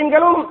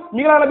தாபிகளும்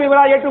மீலாது நபி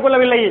விழா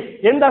ஏற்றுக்கொள்ளவில்லை,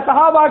 எந்த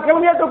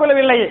சஹாபாக்களும்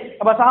ஏற்றுக்கொள்ளவில்லை.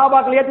 அப்ப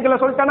சஹாபாக்கள் ஏற்றுக்கொள்ள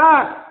சொல்லிட்டனா,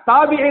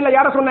 தாபியின்ல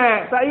யார சொன்ன,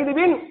 சயீத்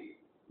பின்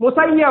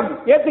முஸய்யிப்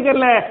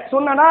ஏற்றுக்கல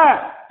சொன்னா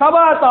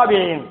தபா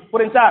தாபியின்.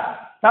 புரிஞ்சா?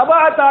 தபா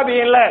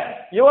தாபியின்ல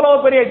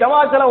இவ்வளவு பெரிய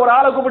ஜமாத்துல ஒரு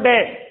ஆளை கூப்பிட்டு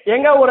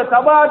எங்க ஒரு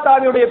தபா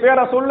தாபியுடைய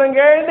பேரை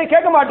சொல்லுங்கன்னு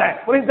கேட்க மாட்டேன்.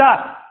 புரிஞ்சா?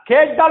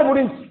 கேட்டால்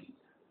முடிஞ்சு.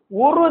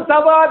 ஒரு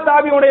தபா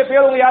தாபியுடைய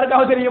பேர் உங்களுக்கு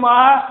யாருக்காவது தெரியுமா?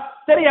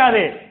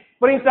 தெரியாது.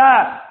 புரிஞ்சா?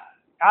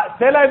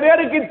 சில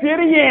பேருக்கு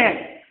தெரியும்,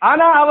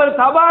 ஆனா அவர்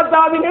தபா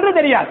தாபின் என்று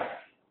தெரியாது.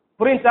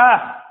 புரிஞ்சா?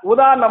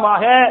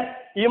 உதாரணமாக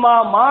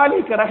இமாம்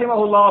மாலிக்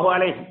ரஹிமஹுல்லாஹு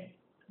அலைஹி,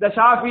 இந்த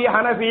ஷாஃபி,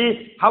 ஹனஃபி,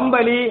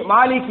 ஹம்பலி,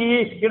 மாலிகி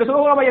என்று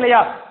சொல்லுவாங்க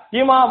இல்லையா?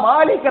 இமாம்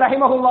மாலிக்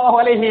ரஹிமஹுல்லாஹு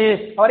அலைஹி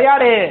அவர்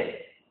யாரு?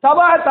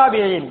 தபா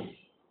தாபியின்.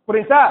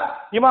 புரிஞ்சா?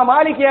 இமாம்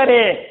மாலிக்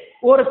யாரு?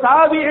 ஒரு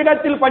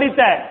தாபியிடத்தில்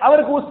படித்த,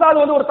 அவருக்கு உஸ்தாத்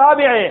ஒரு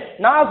தாபியை,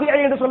 நாஃபி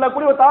என்று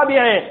சொல்லக்கூடிய ஒரு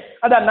தாபியை,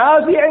 அந்த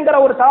நாஃபி என்கிற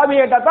ஒரு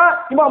தாபியிட்ட தான்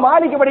இமாம்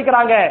மாலிக்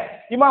படிக்கிறாங்க.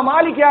 இமாம்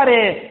மாலிக் யாரு?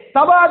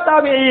 தபா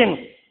தாபியின்.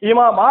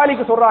 இமாம்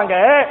மாலிக் சொல்றாங்க,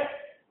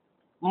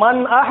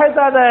 மன்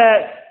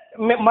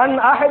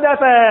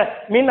அஹதஸ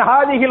மின்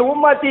ஹாதிஹில்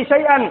உம்மத்தி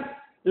ஷைஅன்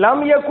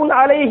லம் யகுன்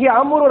அலைஹி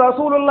அம்ரு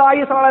ரசூலுல்லாஹி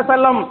ஸல்லல்லாஹு அலைஹி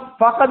வஸல்லம்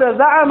ஃபகத்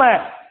ஸஅம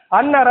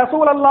அன்ன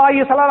ரசூலுல்லாஹி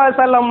ஸல்லல்லாஹு அலைஹி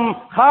வஸல்லம்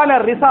கான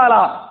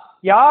ரிசாலா.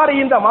 யார்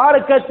இந்த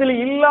மார்க்கத்தில்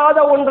இல்லாத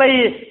ஒன்றை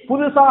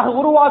புதுசாக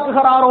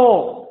உருவாக்குகிறாரோ,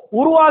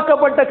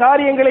 உருவாக்கப்பட்ட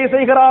காரியங்களை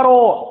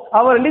செய்கிறாரோ,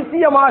 அவர்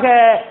நிச்சயமாக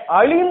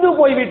அழிந்து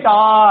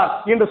போய்விட்டார்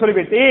என்று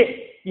சொல்லிவிட்டு,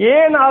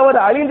 ஏன் அவர்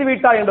அழிந்து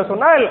விட்டார் என்று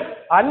சொன்னால்,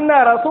 அன்ன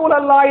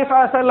ரசூலுல்லாஹி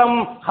ஸல்லல்லாஹு அலைஹி வஸல்லம்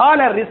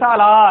கான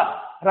ரிசாலா,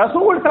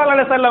 ரசூல் ஸல்லல்லாஹு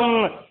அலைஹி வஸல்லம்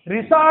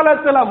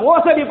ரிசாலத்துல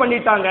மோசடி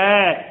பண்ணிட்டாங்க,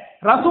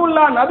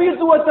 ரசூல்லா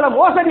நபித்துவத்துல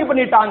மோசடி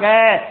பண்ணிட்டாங்க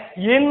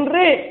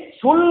என்று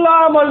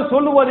சொல்லாமல்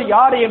சொல்லுவது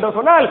யாரு என்று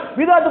சொன்னால்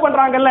விதாத்து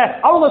பண்றாங்கல்ல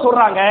அவங்க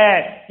சொல்றாங்க.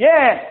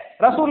 ஏன்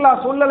ரசூல்லா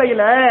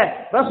சொல்லலையில,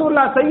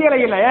 ரசூல்லா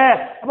செய்யலையில,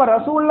 அப்ப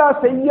ரசூல்லா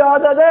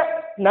செய்யாதத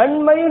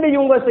நன்மைன்னு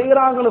இவங்க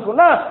செய்யறாங்கன்னு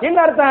சொன்னா என்ன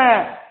அர்த்தம்?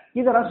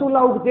 இது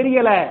ரசூல்லாவுக்கு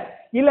தெரியல,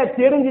 இல்ல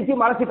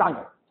தெரிஞ்சிச்சு மறைச்சிட்டாங்க.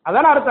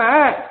 அதான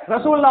அர்த்தம்.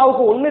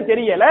 ரசூலுல்லாவுக்கு ஒண்ணு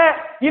தெரியல,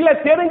 இல்ல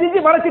தெரிஞ்சிச்சு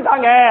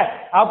மறைச்சிட்டாங்க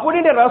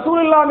அப்படின்னு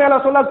ரசூலுல்லா மேல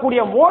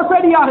சொல்லக்கூடிய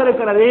மோசடியாக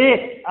இருக்கிறது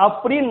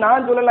அப்படின்னு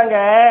நான் சொல்லலங்க.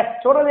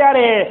 சொல்றது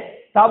யாரு?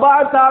 தபா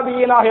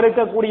தாபியினாக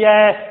இருக்கக்கூடிய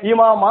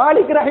இமாம்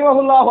மாலிக்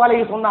ரஹிமஹுல்லாஹு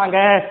அலைஹி சொன்னாங்க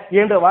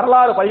என்று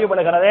வரலாறு பதிவு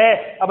பண்ணுகிறது.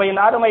 அப்ப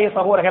இந்த அருமை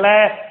சகோதரர்களே,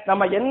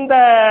 நம்ம எந்த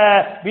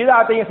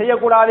பிதஅத்தையும்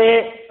செய்யக்கூடாது.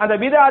 அந்த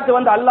பிதஅத்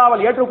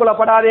அல்லாஹ்வால்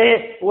ஏற்றுக்கொள்ளப்படாது.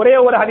 ஒரே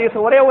ஒரு ஹதீஸ்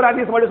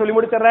மட்டும் சொல்லி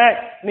முடிச்சிடுறேன்.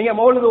 நீங்க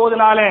மௌலிது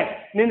ஓதுனாலே,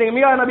 நீங்க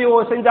மீலாது நபி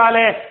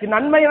செஞ்சாலே,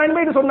 நன்மை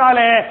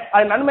சொன்னாலே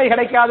அது நன்மை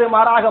கிடைக்காது,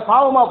 மாறாக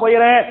பாவமா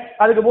போயிரு.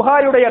 அதுக்கு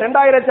புகாரியுடைய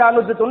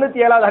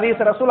 2697வது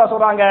ஹதீஸ் ரசூலுல்லாஹ்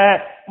சொல்றாங்க,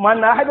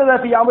 மன் அஹதஸ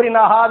ஃபீ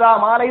அம்ரினா ஹாதா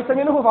மா லைஸ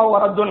மின்ஹு ஃபஹுவ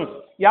ரத்துன்.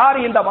 யார்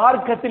இந்த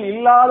மார்க்கத்தில்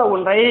இல்லாத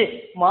ஒன்றை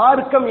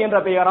மார்க்கம் என்ற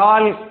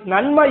பெயரால்,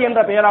 நன்மை என்ற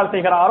பெயரால்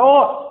செய்கிறாரோ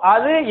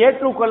அது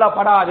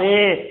ஏற்றுக்கொள்ளப்படாது,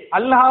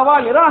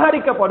 அல்லாஹ்வால்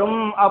நிராகரிக்கப்படும்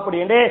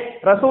அப்படின்னு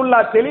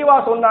ரசூலுல்லாஹ் தெளிவா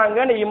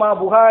சொன்னாங்கன்னு இமாம்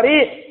புகாரி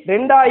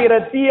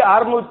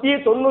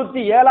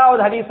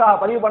 2697வது ஹதீஸா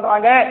பதிவு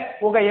பண்றாங்க.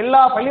 உங்க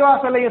எல்லா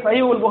பள்ளிவாசலையும்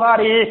சஹீஹுல்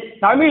புகாரி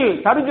தமிழ்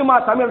தர்ஜுமா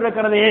தமிழ்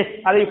இருக்கிறது,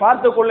 அதை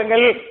பார்த்துக்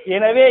கொள்ளுங்கள்.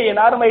 எனவே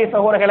என் அருமை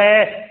சகோதரர்களே,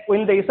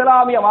 இந்த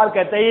இஸ்லாமிய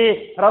மார்க்கத்தை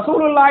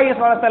ரசூலுல்லாஹி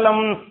ஸல்லல்லாஹு அலைஹி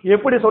வஸல்லம்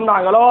எப்படி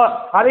சொன்னாங்களோ,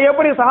 அதை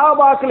எப்படி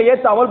சஹாபாக்கள்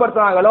ஏற்று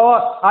அமல்படுத்தினாங்களோ,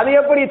 அதை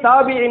எப்படி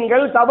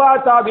தாபிஈன்கள், தபா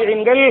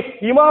தாபிஈன்கள்,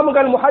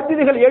 இமாம்கள்,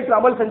 முஹத்திதுகள் ஏற்று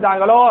அமல்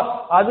செஞ்சாங்களோ,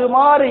 அது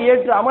மாதிரி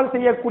ஏற்று அமல்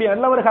செய்யக்கூடிய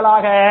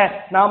நல்லவர்களாக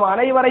நாம்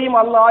அனைவரையும்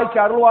அல்லாஹ் ஆக்கி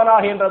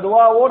அருள்வானாக என்ற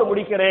துஆவோடு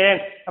முடிக்கிறேன்.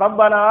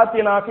 ரப்பனா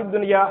ஆத்தினா ஃபித்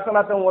துன்யா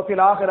ஹஸனத்தன் வ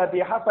ஃபில் ஆখিরাতি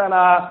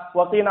ஹஸனா வ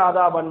கினா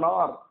அஸாபன்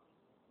நார்.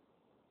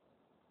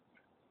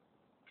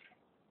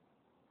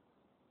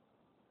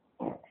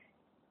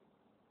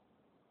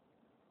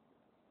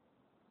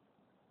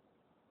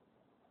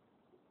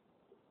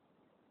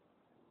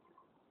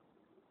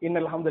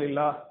 இன்னல்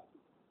ஹம்துலில்லாஹ்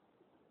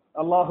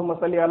அல்லாஹும்ம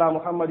ஸல்லி அலா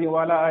முஹம்மதி வ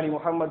அலா ஆலி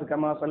முஹம்மத்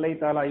கமா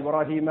ஸல்லைத அலா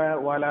இப்ராஹீம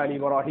வ அலா ஆலி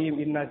இப்ராஹீம்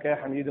இன்னக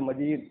ஹமீதும்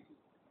மஜீத்.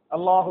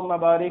 அல்லாஹும்ம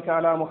பாரிக்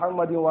அலா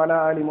முஹம்மதி வ அலா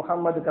ஆலி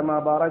முஹம்மத் கமா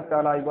பாரக்த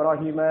அலா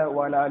இப்ராஹீம வ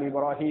அலா ஆலி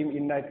இப்ராஹீம்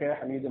இன்னக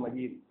ஹமீதும்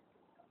மஜீத்.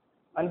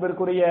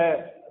 அன்பிற்குரிய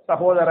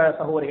சகோதர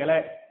சகோதரிகளே,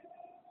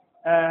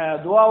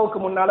 துஆவுக்கு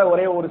முன்னால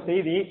ஒரே ஒரு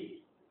செய்தி.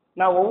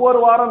 நான் ஒவ்வொரு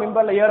வாரம்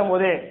மிம்பர்ல ஏறும்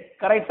போதே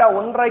கரெக்டா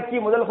 1:30க்கு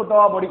முதல்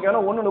குத்துவா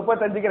முடிக்கணும்,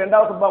 1:35க்கு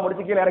 2வது குத்துவா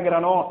முடிச்சு கீழே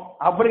இறங்கிறணும்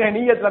அப்படிங்கிற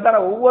நீயத்துல தான்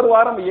நான் ஒவ்வொரு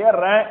வாரம்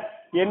ஏறுறேன்.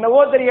 என்னவோ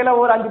தெரியல,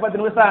 ஒரு 5-10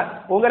 நிமிஷம்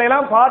உங்களை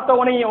எல்லாம் பார்த்த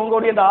உடனே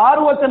உங்களுடைய இந்த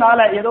ஆர்வத்தினால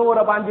ஏதோ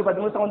ஒரு 5-10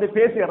 நிமிஷம்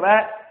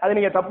பேசிடுறேன், அது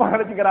நீங்க தப்பா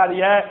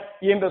நினைச்சுக்கிறாதீங்க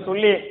என்று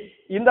சொல்லி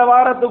இந்த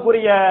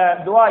வாரத்துக்குரிய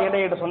துஆ என்ன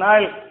என்று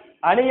சொன்னால்,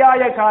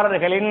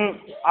 அநியாயக்காரர்களின்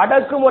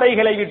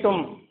அடக்குமுறைகளை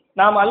விட்டும்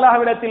நாம்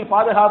அல்லாஹ்விடத்தில்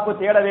பாதுகாப்பு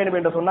தேட வேண்டும்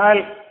என்று சொன்னால்,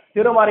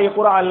 திருமறை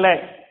குர்ஆன்ல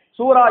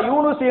சூரா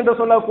யூனுஸ் என்று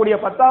சொல்லக்கூடிய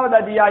 10வது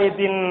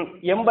அத்தியாயத்தின்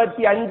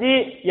 85,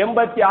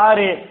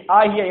 86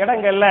 ஆகிய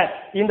இடங்கள்ல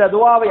இந்த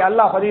துஆவை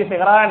அல்லாஹ் பதிவு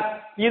செய்கிறான்.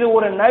 இது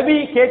ஒரு நபி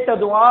கேட்ட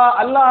துஆ,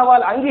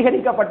 அல்லாஹ்வால்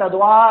அங்கீகரிக்கப்பட்ட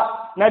துஆ.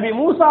 நபி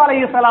மூசா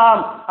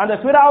அலைஹிஸ்ஸலாம் அந்த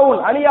ஃபிரௌன்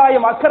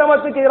அநியாயம்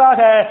அக்கிரமத்துக்கு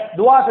எதிராக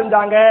துஆ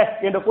செஞ்சாங்க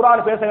என்று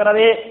குர்ஆன்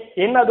பேசுகிறது.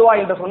 என்ன துஆ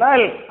என்று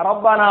சொன்னால்,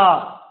 ரப்பனா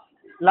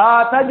லா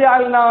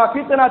தஜ்அல்னா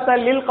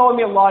ஃபித்னத்தல் லில்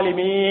கௌமில்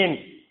ஸாலிமீன்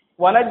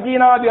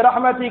வனஜ்ஜினா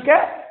பிரஹ்மதிக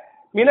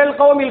மினல்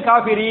கௌமில்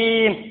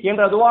காஃபிரீன்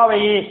என்ற துஆவை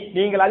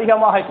நீங்கள்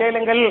அதிகமாக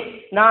கேளுங்கள்.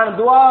 நான்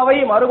துஆவை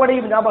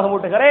மறுபடியும்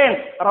ஞாபகமூட்டுகிறேன்.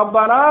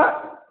 ரப்பனா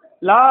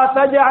லா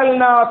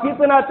தஜ்அல்னா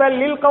ஃபித்னத்தல்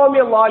லில்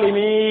கௌமில்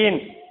ஸாலிமீன்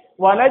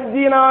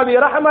வனஜ்ஜினா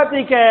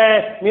பிரஹ்மதிக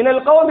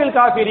மினல் கௌமில்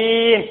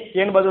காஃபிரீன்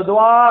என்பது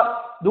துஆ.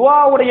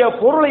 துஆவுடைய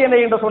பொருள் என்ன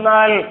என்று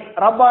சொன்னால்,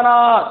 ரப்பனா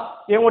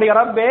எங்களுடைய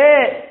ரப்பே,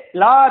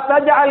 லா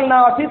தஜ்அல்னா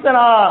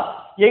ஃபித்னா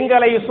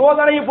எங்களை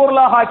சோதனை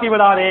பொருளாக ஆக்கி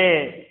விடாதே.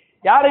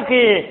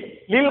 யாருக்கு?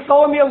 லில்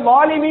கௌமில்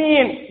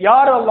ஸாலிமீன்,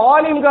 யார்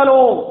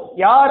ஸாலிம்களோ,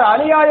 யார்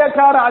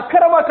அநியாயக்கார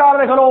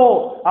அக்கிரமக்காரர்களோ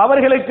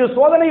அவர்களுக்கு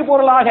சோதனை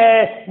பொருளாக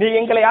நீ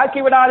எங்களை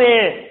ஆக்கிவிடாதே.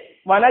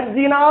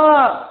 வனஜ்ஜினா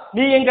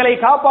நீ எங்களை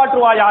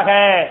காப்பாற்றுவாயாக,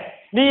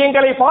 நீ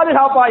எங்களை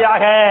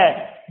பாதுகாப்பாயாக.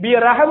 பி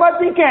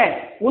ரஹ்மதிக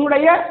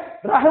உன்னுடைய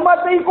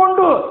ரஹ்மத்தை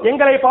கொண்டு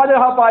எங்களை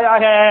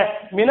பாதுகாப்பாயாக.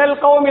 மினல்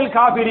கௌமில்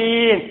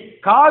காஃபிரீன்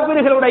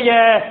காபிர்களுடைய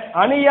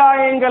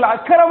அநியாயங்கள்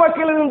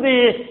அக்கிரமத்திலிருந்து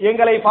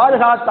எங்களை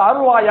பாதுகாத்து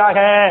அருள்வாயாக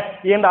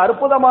என்ற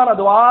அற்புதமான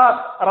துஆ.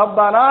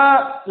 ரப்பனா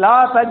லா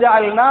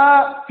தஜ்அல்னா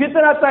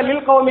ஃபித்னத்தல்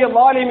லில் கௌமில்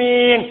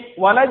ஸாலிமீன்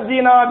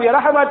வனஜ்ஜினா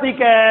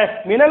பிரஹ்மதிக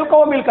மினல்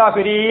கௌமில்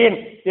காஃபிரீன்.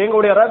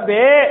 எங்களுடைய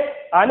ரப்பே,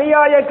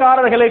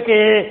 அநியாயக்காரர்களுக்கு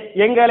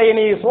எங்களை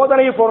நீ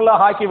சோதனை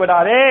பொருளாக ஆக்கி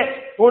விடாதே,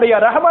 உன்னுடைய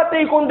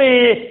ரஹமத்தை கொண்டு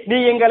நீ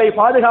எங்களை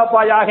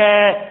பாதுகாப்பாயாக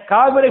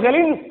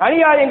காபிர்களின்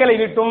அநியாயங்களை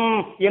விட்டும்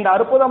என்ற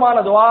அற்புதமான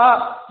துஆ.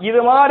 இது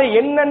மாதிரி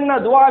என்னென்ன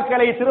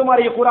துஆக்களை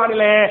திருமறை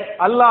குர்ஆனிலே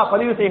அல்லாஹ்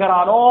பதிவு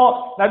செய்கிறானோ,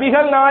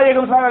 நபிகள்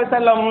நாயகம் ஸல்லல்லாஹு அலைஹி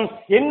வஸல்லம்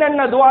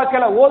என்னென்ன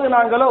துஆக்களை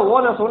ஓதுனாங்களோ,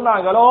 ஓத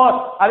சொன்னாங்களோ,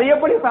 அதை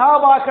எப்படி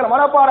சஹாபாக்கள்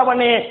மனப்பாடம்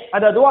பண்ணி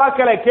அந்த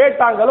துஆக்களை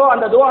கேட்டாங்களோ,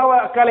 அந்த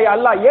துஆக்களை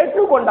அல்லாஹ்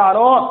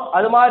ஏற்றுக்கொண்டானோ,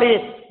 அது மாதிரி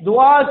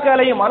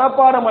துஆக்களை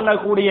மனப்பாடம்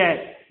பண்ணக்கூடிய,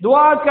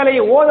 துஆக்களை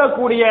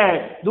ஓதக்கூடிய,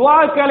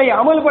 துஆக்களை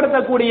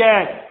அமல்படுத்தக்கூடிய,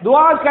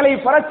 துஆக்களை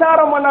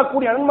பிரச்சாரம்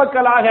பண்ணக்கூடிய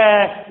நன்மக்களாக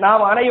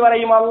நாம்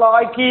அனைவரையும் அல்லாஹ்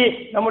ஆக்கி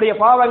நம்முடைய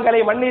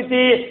பாவங்களை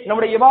மன்னித்து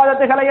நம்முடைய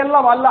இபாதத்துகளை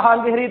எல்லாம் அல்லாஹ்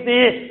அங்கீகரித்து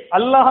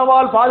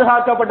அல்லாஹ்வால்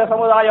பாதுகாக்கப்பட்ட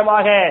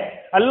சமுதாயமாக,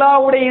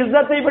 அல்லாஹ்வுடைய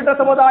இஸ்ஸத்தை பெற்ற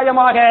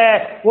சமுதாயமாக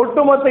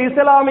ஒட்டுமொத்த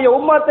இஸ்லாமிய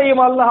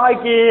உம்மத்தையும் அல்லாஹ்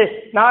ஆக்கி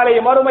நாளை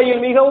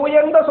மறுமையில் மிக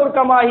உயர்ந்த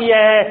சொர்க்கமாகிய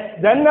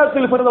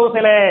ஜன்னத்துல்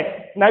ஃபிர்தௌஸிலே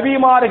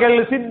நபிமார்கள்,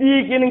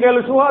 சித்திகீன்கள்,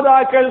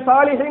 சுஹதாக்கள்,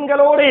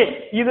 சாலிஹீன்களோடு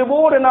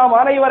இதுபோடு நாம்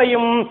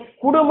அனைவரையும்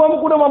குடும்பம்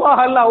குடும்பமாக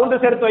அல்லாஹ் ஒன்று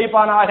சேர்த்து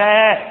வைப்பானாக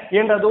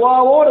என்ற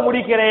துஆவோடு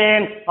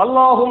முடிக்கிறேன்.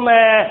 அல்லாஹும்ம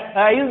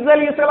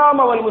இஸ்ஸல்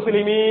இஸ்லாம வல்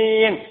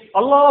முஸ்லிமீன்,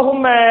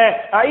 அல்லாஹும்ம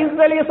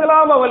இஸ்ஸல்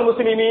இஸ்லாம வல்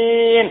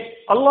முஸ்லிமீன்,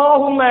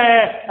 அல்லாஹும்ம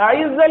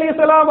இஸ்ஸல்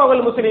இஸ்லாம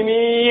வல்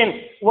முஸ்லிமீன்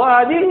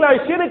وأذل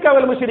الشرك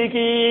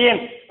والمشركين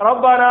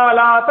ربنا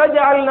لا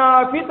تجعلنا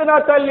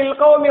فتنة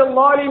للقوم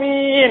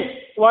الظالمين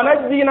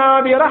ونجنا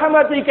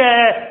برحمتك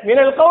من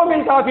القوم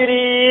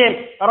الكافرين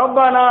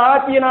ربنا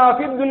آتنا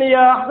في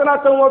الدنيا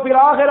حسنة وفي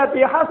الآخرة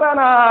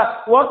حسنة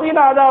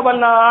وقنا عذاب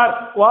النار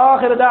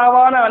وآخر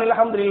دعوانا أن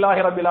الحمد لله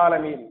رب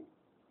العالمين.